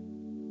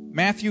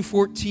 Matthew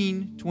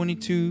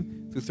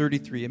 14:22 through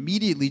 33.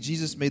 Immediately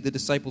Jesus made the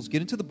disciples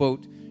get into the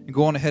boat and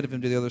go on ahead of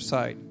him to the other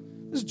side.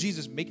 This is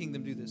Jesus making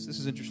them do this. This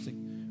is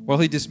interesting. While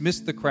he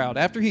dismissed the crowd.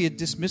 After he had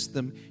dismissed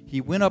them,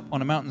 he went up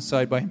on a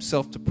mountainside by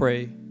himself to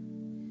pray.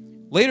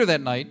 Later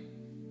that night,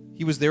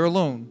 he was there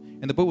alone,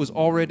 and the boat was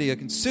already a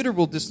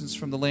considerable distance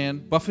from the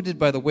land, buffeted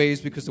by the waves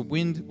because the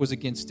wind was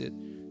against it.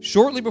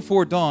 Shortly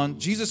before dawn,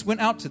 Jesus went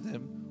out to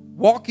them,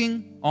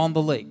 walking on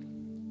the lake.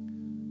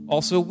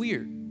 Also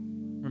weird.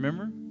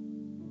 Remember?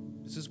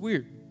 This is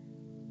weird.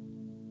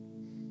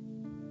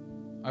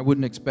 I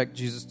wouldn't expect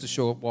Jesus to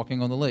show up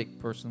walking on the lake,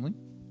 personally.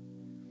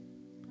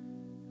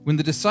 When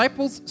the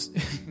disciples,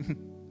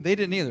 they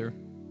didn't either,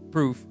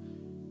 proof.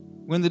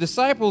 When the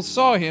disciples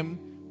saw him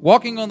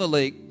walking on the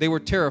lake, they were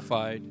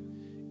terrified.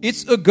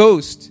 It's a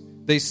ghost,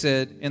 they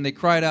said, and they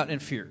cried out in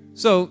fear.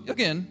 So,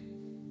 again,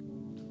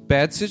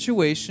 bad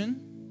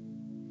situation,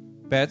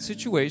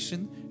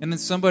 and then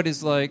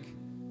somebody's like,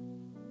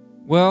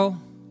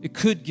 well, it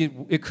could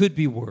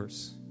be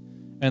worse.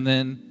 And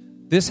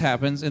then this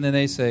happens, and then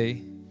they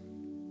say,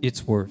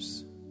 it's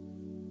worse.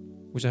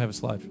 Wish I have a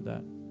slide for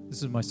that.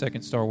 This is my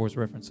second Star Wars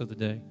reference of the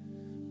day.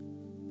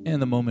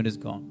 And the moment is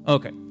gone.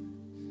 Okay.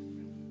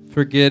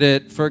 Forget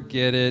it.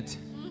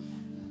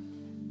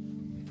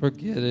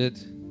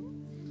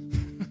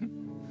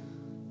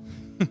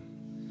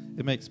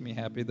 It makes me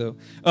happy, though.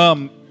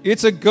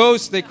 It's a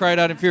ghost, they cried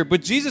out in fear.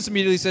 But Jesus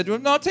immediately said to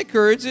him, no, take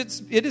courage.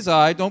 It is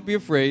I. Don't be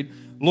afraid.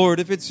 Lord,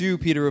 if it's you,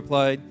 Peter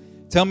replied,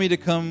 tell me to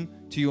come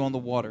to you on the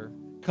water.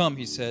 Come,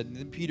 he said. And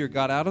then Peter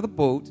got out of the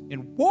boat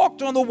and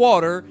walked on the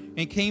water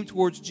and came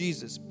towards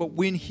Jesus. But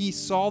when he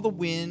saw the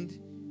wind,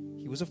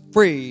 he was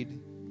afraid,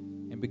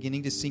 and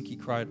beginning to sink, he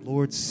cried,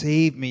 Lord,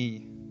 save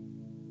me.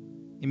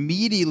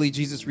 Immediately,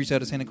 Jesus reached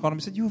out his hand and caught him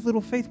and said, you have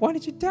little faith. Why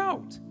did you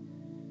doubt?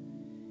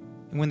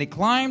 And when they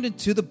climbed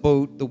into the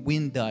boat, the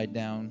wind died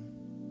down.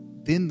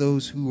 Then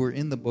those who were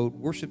in the boat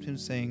worshipped him,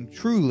 saying,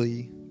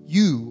 truly,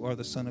 you are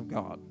the Son of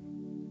God.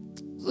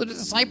 So the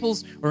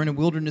disciples are in a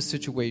wilderness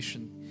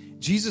situation.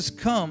 Jesus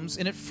comes,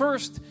 and at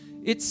first,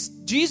 it's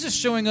Jesus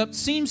showing up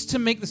seems to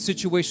make the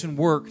situation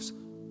worse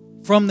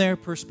from their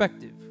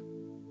perspective.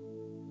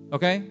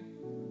 Okay?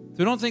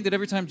 So don't think that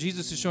every time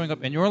Jesus is showing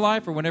up in your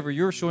life, or whenever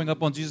you're showing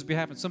up on Jesus'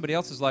 behalf in somebody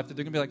else's life, that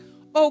they're going to be like,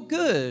 oh,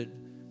 good,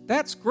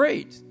 that's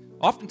great.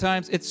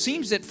 Oftentimes, it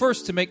seems at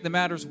first to make the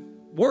matters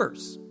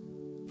worse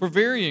for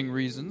varying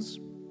reasons.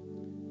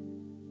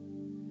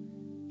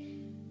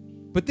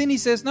 But then he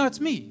says, no, it's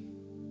me.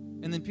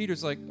 And then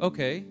Peter's like,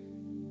 okay.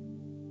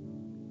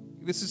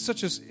 This is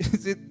such a,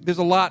 there's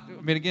a lot.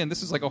 I mean, again,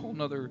 this is like a whole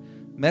nother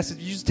message.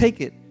 You just take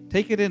it.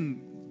 Take it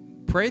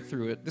and pray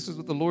through it. This is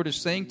what the Lord is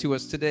saying to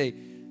us today.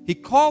 He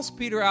calls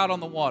Peter out on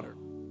the water.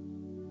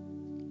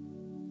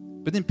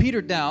 But then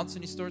Peter doubts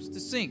and he starts to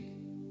sink.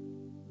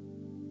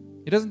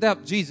 He doesn't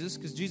doubt Jesus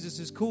because Jesus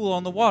is cool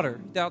on the water.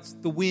 He doubts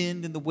the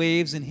wind and the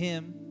waves and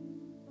him.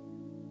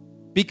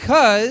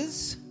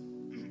 Because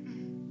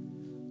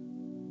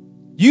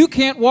you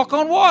can't walk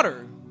on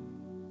water.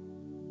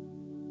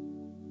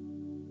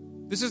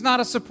 This is not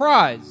a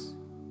surprise.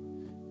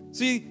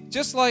 See,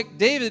 just like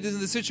David is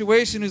in the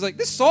situation, he's like,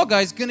 this Saul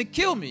guy's going to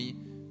kill me.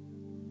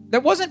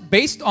 That wasn't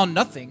based on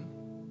nothing.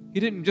 He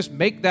didn't just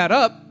make that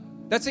up.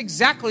 That's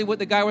exactly what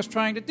the guy was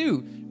trying to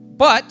do.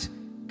 But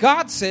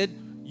God said,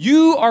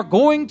 you are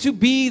going to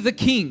be the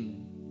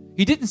king.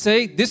 He didn't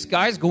say, this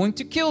guy's going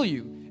to kill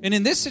you. And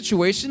in this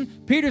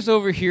situation, Peter's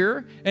over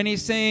here, and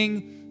he's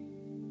saying,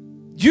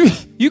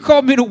 you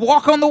called me to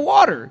walk on the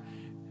water.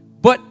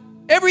 But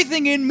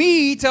everything in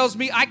me tells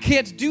me I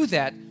can't do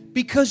that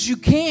because you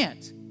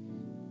can't.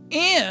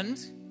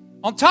 And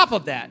on top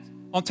of that,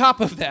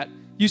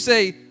 you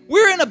say,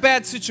 we're in a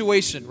bad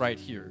situation right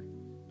here.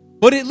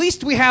 But at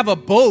least we have a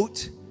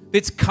boat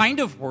that's kind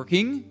of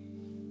working.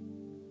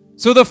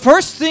 So the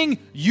first thing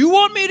you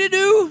want me to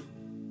do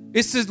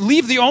is to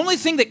leave the only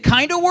thing that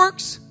kind of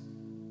works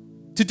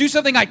to do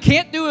something I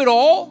can't do at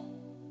all.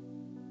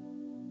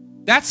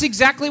 That's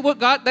exactly what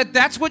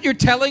that's what you're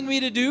telling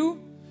me to do.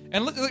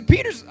 And look,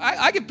 Peter's,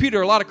 I give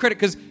Peter a lot of credit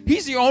because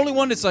he's the only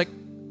one that's like,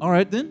 all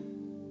right then.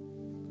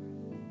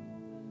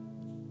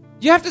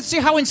 You have to see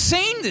how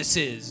insane this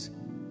is.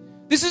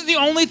 This is the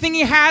only thing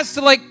he has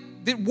to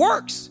that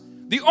works.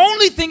 The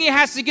only thing he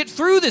has to get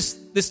through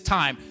this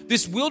time,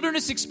 this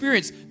wilderness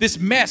experience, this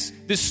mess,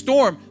 this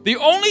storm. The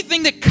only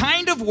thing that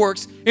kind of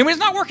works, and it's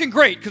not working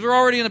great because we're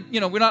already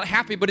we're not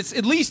happy, but it's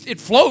at least it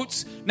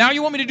floats. Now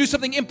you want me to do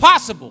something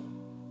impossible.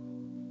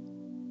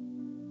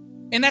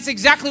 And that's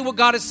exactly what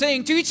God is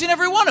saying to each and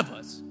every one of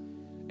us.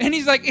 And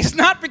he's like, it's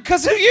not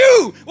because of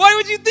you. Why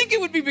would you think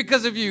it would be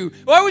because of you?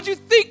 Why would you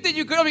think that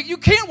you could? I mean, you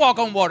can't walk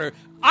on water.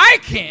 I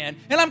can,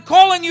 and I'm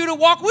calling you to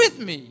walk with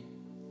me.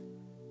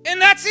 And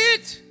that's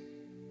it.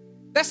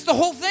 That's the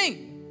whole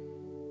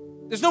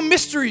thing. There's no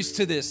mysteries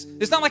to this.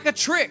 It's not like a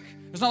trick.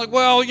 It's not like,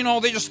 well,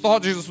 they just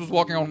thought Jesus was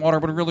walking on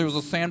water, but it really was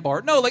a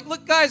sandbar. No,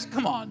 look, guys,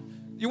 come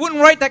on. You wouldn't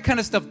write that kind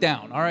of stuff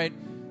down, all right?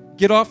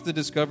 Get off the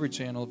Discovery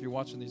Channel if you're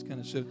watching these kind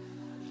of shows.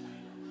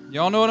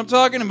 Y'all know what I'm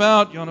talking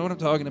about.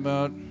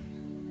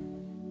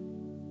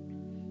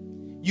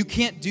 You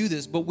can't do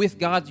this, but with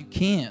God you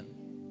can.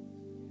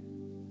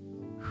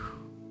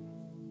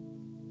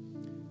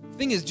 The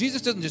thing is,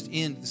 Jesus doesn't just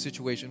end the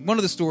situation. One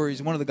of the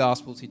stories, one of the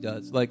Gospels he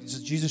does,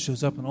 Jesus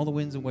shows up and all the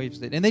winds and waves,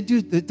 and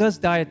it does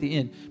die at the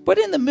end. But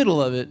in the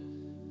middle of it,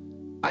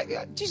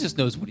 Jesus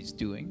knows what he's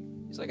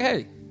doing. He's like,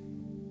 hey,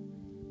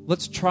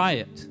 let's try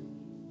it.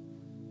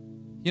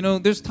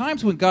 There's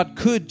times when God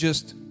could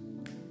just,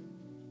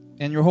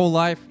 and your whole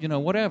life,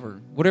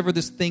 whatever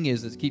this thing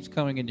is that keeps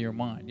coming into your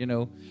mind,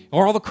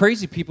 or all the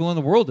crazy people in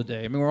the world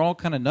today. I mean, we're all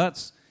kind of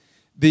nuts.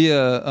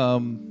 I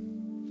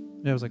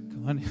was like,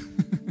 honey.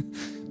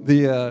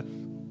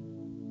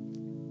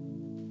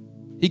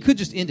 He could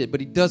just end it, but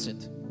he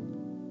doesn't.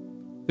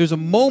 There's a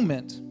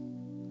moment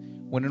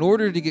when in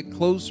order to get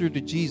closer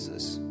to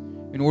Jesus,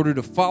 in order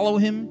to follow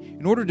him,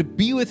 in order to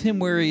be with him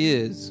where he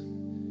is,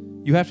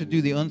 you have to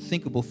do the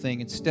unthinkable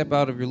thing and step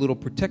out of your little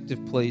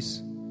protective place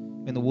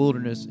in the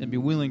wilderness and be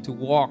willing to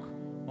walk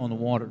on the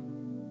water.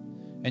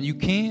 And you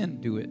can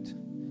do it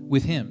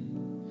with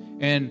him.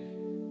 And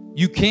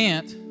you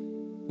can't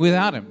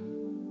without him.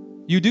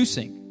 You do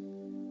sink.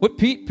 What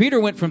Peter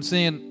went from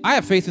saying, I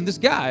have faith in this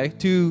guy,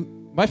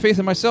 to my faith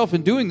in myself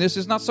in doing this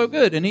is not so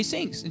good, and he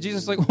sinks. And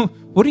Jesus is like, well,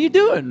 what are you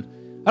doing?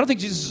 I don't think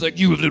Jesus is like,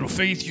 you have little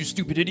faith, you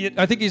stupid idiot.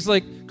 I think he's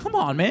like, come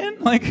on, man.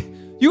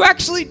 You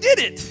actually did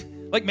it.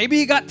 Maybe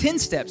he got 10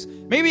 steps.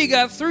 Maybe he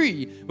got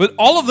 3. But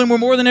all of them were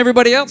more than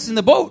everybody else in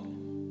the boat.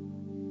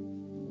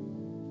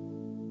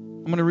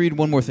 I'm going to read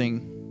one more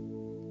thing.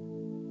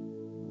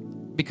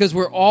 Because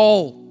we're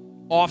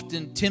all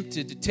often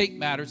tempted to take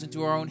matters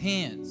into our own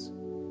hands.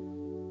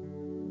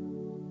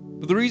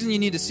 But the reason you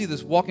need to see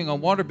this walking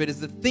on water bit is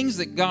the things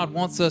that God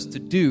wants us to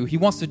do. He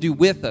wants to do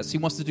with us. He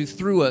wants to do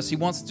through us. He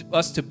wants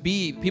us to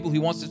be people he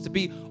wants us to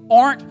be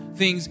aren't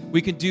things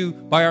we can do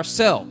by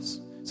ourselves.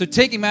 So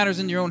taking matters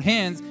into your own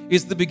hands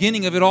is the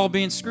beginning of it all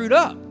being screwed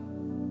up.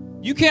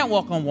 You can't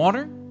walk on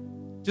water,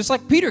 just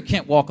like Peter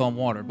can't walk on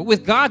water. But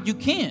with God, you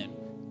can.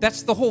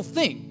 That's the whole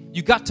thing.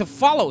 You got to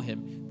follow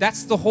him.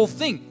 That's the whole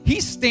thing.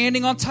 He's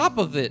standing on top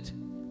of it.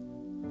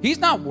 He's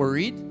not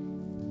worried.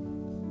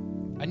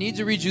 I need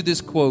to read you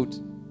this quote.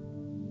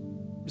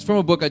 It's from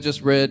a book I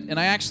just read, and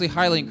I actually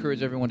highly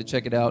encourage everyone to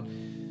check it out.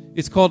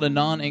 It's called A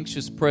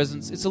Non-Anxious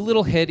Presence. It's a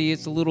little heady.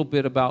 It's a little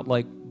bit about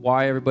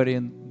why everybody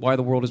and why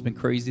the world has been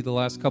crazy the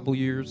last couple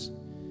years,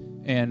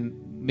 and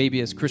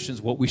maybe as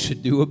Christians what we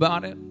should do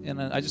about it.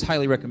 And I just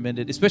highly recommend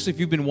it, especially if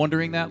you've been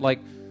wondering that, like,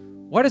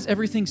 why does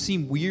everything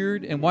seem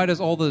weird? And why does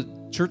all the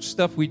church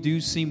stuff we do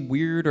seem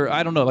weird? Or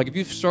I don't know, like if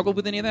you've struggled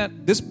with any of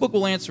that, this book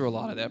will answer a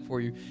lot of that for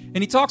you. And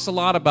he talks a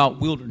lot about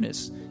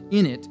wilderness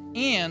in it.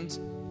 And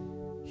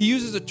he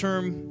uses a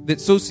term that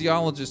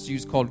sociologists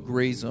use called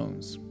gray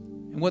zones.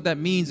 And what that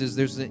means is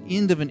there's the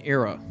end of an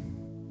era,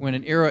 when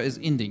an era is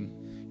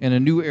ending and a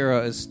new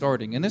era is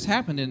starting. And this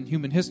happened in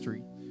human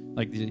history,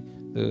 like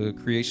the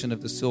creation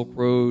of the Silk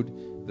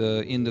Road,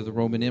 the end of the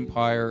Roman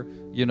Empire,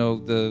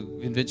 the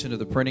invention of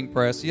the printing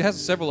press. He has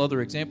several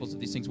other examples of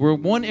these things where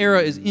one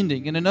era is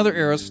ending and another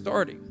era is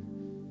starting.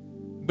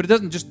 But it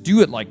doesn't just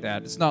do it like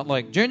that. It's not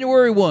like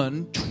January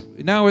 1,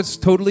 now it's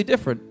totally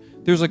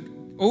different. There's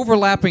an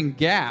overlapping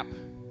gap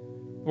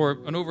or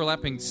an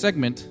overlapping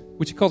segment,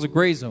 which he calls a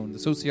gray zone. The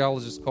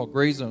sociologists call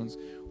gray zones,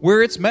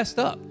 where it's messed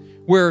up,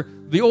 where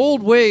the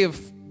old way of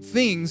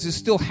things is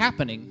still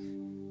happening,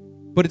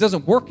 but it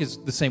doesn't work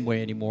the same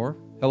way anymore.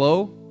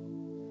 Hello?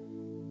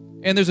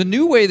 And there's a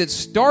new way that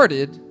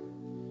started,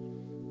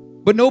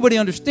 but nobody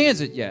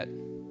understands it yet.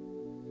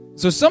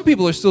 So some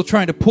people are still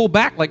trying to pull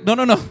back, like, no,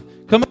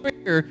 come over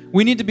here.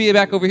 We need to be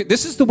back over here.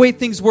 This is the way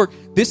things work.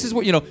 This is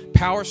what,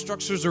 power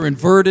structures are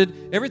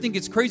inverted. Everything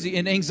gets crazy,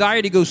 and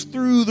anxiety goes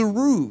through the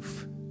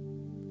roof.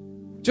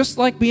 Just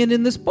like being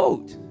in this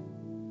boat.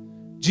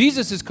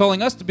 Jesus is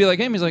calling us to be like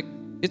him. He's like,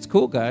 it's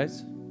cool,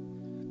 guys.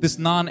 This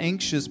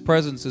non-anxious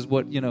presence is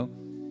what,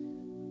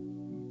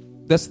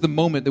 that's the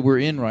moment that we're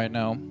in right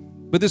now.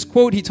 But this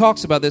quote, he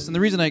talks about this, and the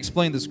reason I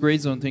explained this gray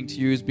zone thing to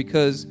you is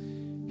because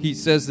he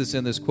says this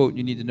in this quote, and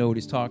you need to know what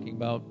he's talking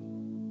about.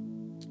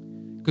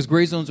 Because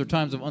gray zones are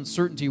times of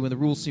uncertainty when the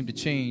rules seem to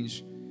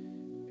change,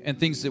 and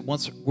things that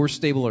once were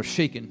stable are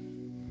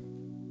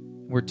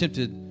shaken. We're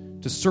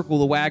tempted to circle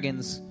the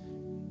wagons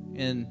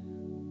and,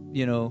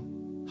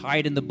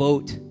 hide in the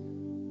boat,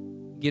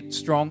 get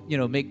strong,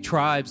 make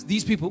tribes.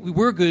 These people,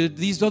 we're good.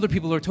 These other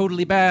people are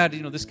totally bad.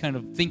 This kind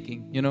of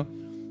thinking,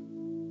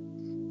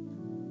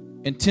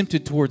 and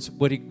tempted towards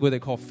what they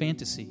call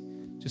fantasy,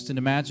 just an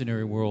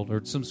imaginary world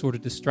or some sort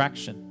of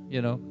distraction,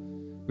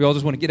 We all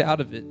just want to get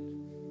out of it.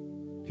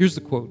 Here's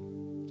the quote.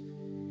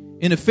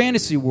 In a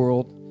fantasy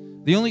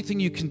world, the only thing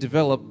you can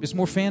develop is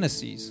more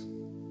fantasies.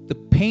 The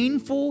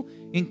painful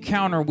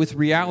encounter with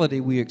reality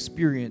we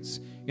experience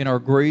in our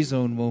gray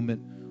zone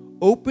moment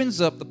opens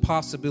up the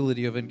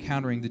possibility of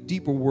encountering the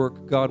deeper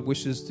work God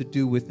wishes to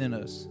do within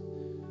us.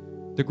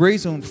 The gray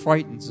zone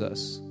frightens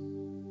us.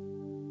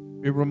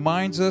 It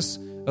reminds us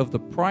of the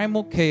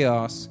primal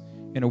chaos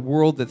in a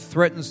world that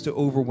threatens to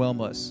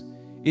overwhelm us.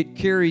 It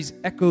carries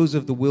echoes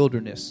of the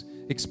wilderness,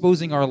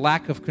 exposing our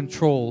lack of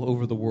control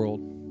over the world.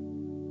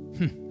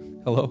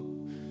 Hello?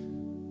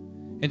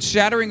 And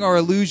shattering our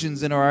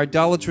illusions and our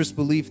idolatrous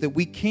belief that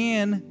we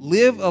can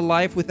live a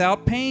life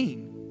without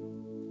pain.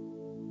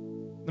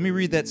 Let me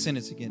read that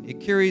sentence again. It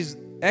carries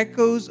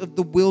echoes of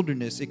the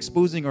wilderness,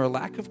 exposing our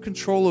lack of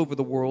control over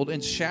the world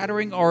and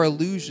shattering our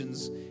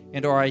illusions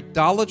and our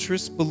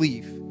idolatrous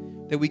belief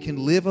that we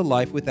can live a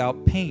life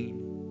without pain.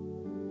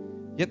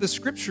 Yet the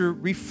scripture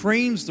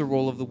reframes the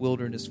role of the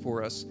wilderness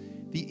for us.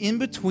 The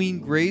in-between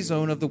gray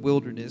zone of the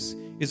wilderness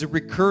is a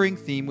recurring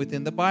theme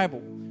within the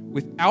Bible.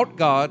 Without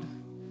God,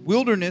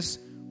 wilderness,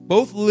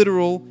 both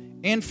literal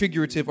and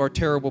figurative, are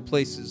terrible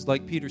places,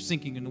 like Peter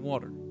sinking in the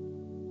water.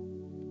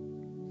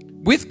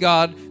 With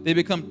God, they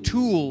become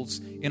tools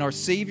in our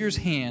Savior's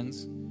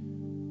hands,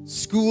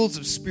 schools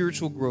of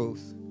spiritual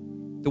growth.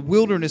 The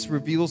wilderness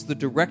reveals the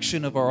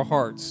direction of our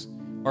hearts.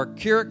 Our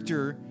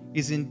character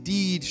is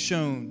indeed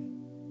shown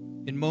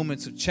in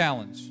moments of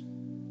challenge.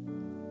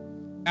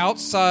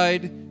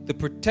 Outside the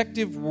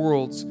protective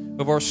worlds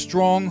of our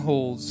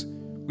strongholds,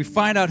 we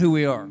find out who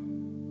we are.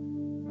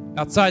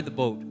 Outside the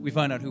boat, we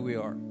find out who we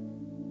are.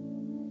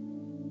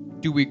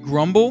 Do we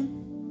grumble,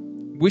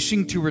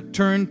 wishing to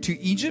return to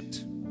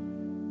Egypt?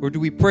 Or do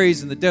we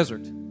praise in the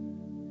desert?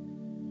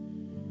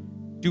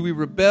 Do we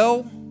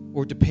rebel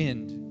or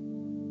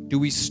depend? Do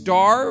we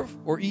starve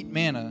or eat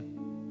manna?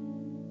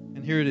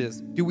 And here it is.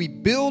 Do we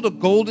build a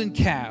golden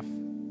calf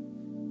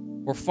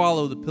or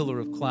follow the pillar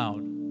of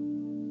cloud?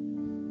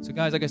 So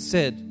guys, like I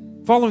said,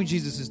 following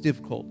Jesus is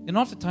difficult. And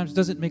oftentimes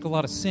doesn't make a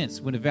lot of sense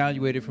when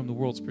evaluated from the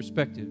world's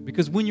perspective.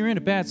 Because when you're in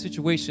a bad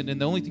situation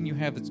and the only thing you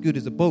have that's good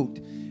is a boat,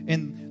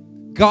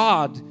 and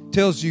God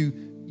tells you,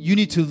 you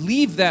need to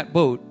leave that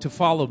boat to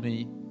follow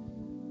me,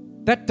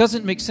 that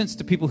doesn't make sense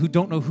to people who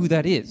don't know who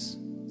that is.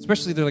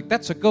 Especially they're like,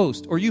 that's a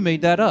ghost, or you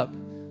made that up.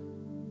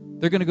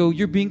 They're going to go,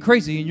 you're being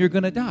crazy and you're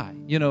going to die,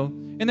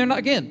 And they're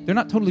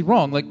not totally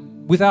wrong. Like,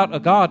 without a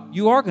God,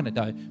 you are going to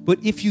die. But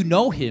if you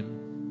know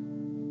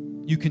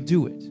him, you can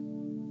do it.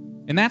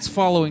 And that's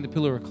following the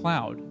pillar of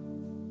cloud,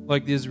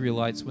 like the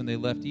Israelites when they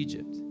left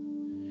Egypt.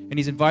 And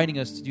he's inviting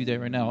us to do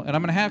that right now. And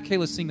I'm going to have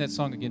Kayla sing that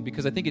song again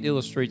because I think it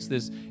illustrates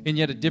this in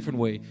yet a different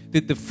way.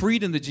 That the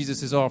freedom that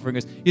Jesus is offering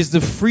us is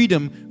the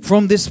freedom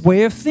from this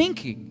way of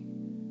thinking.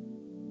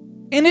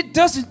 And it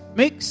doesn't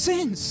make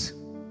sense.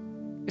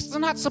 It's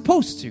not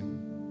supposed to,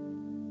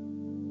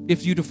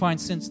 if you define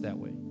sense that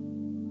way.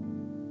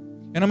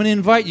 And I'm going to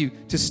invite you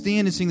to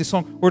stand and sing the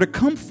song, or to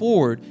come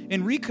forward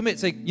and recommit.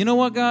 Say, you know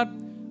what, God?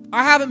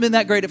 I haven't been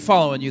that great at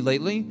following you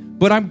lately,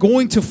 but I'm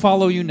going to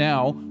follow you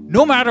now,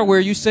 no matter where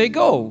you say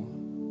go.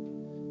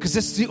 Because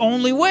that's the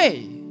only way.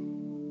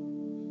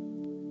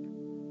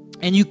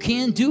 And you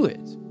can do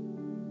it.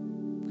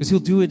 Because He'll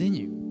do it in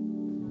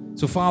you.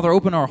 So, Father,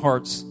 open our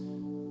hearts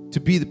to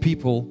be the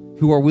people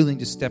who are willing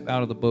to step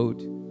out of the boat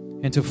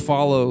and to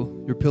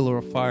follow your pillar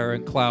of fire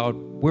and cloud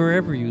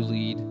wherever you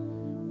lead,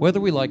 whether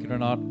we like it or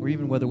not, or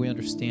even whether we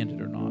understand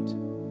it or not.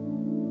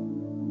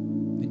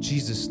 In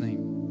Jesus'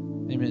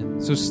 name,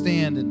 amen. So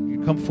stand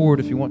and come forward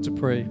if you want to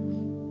pray.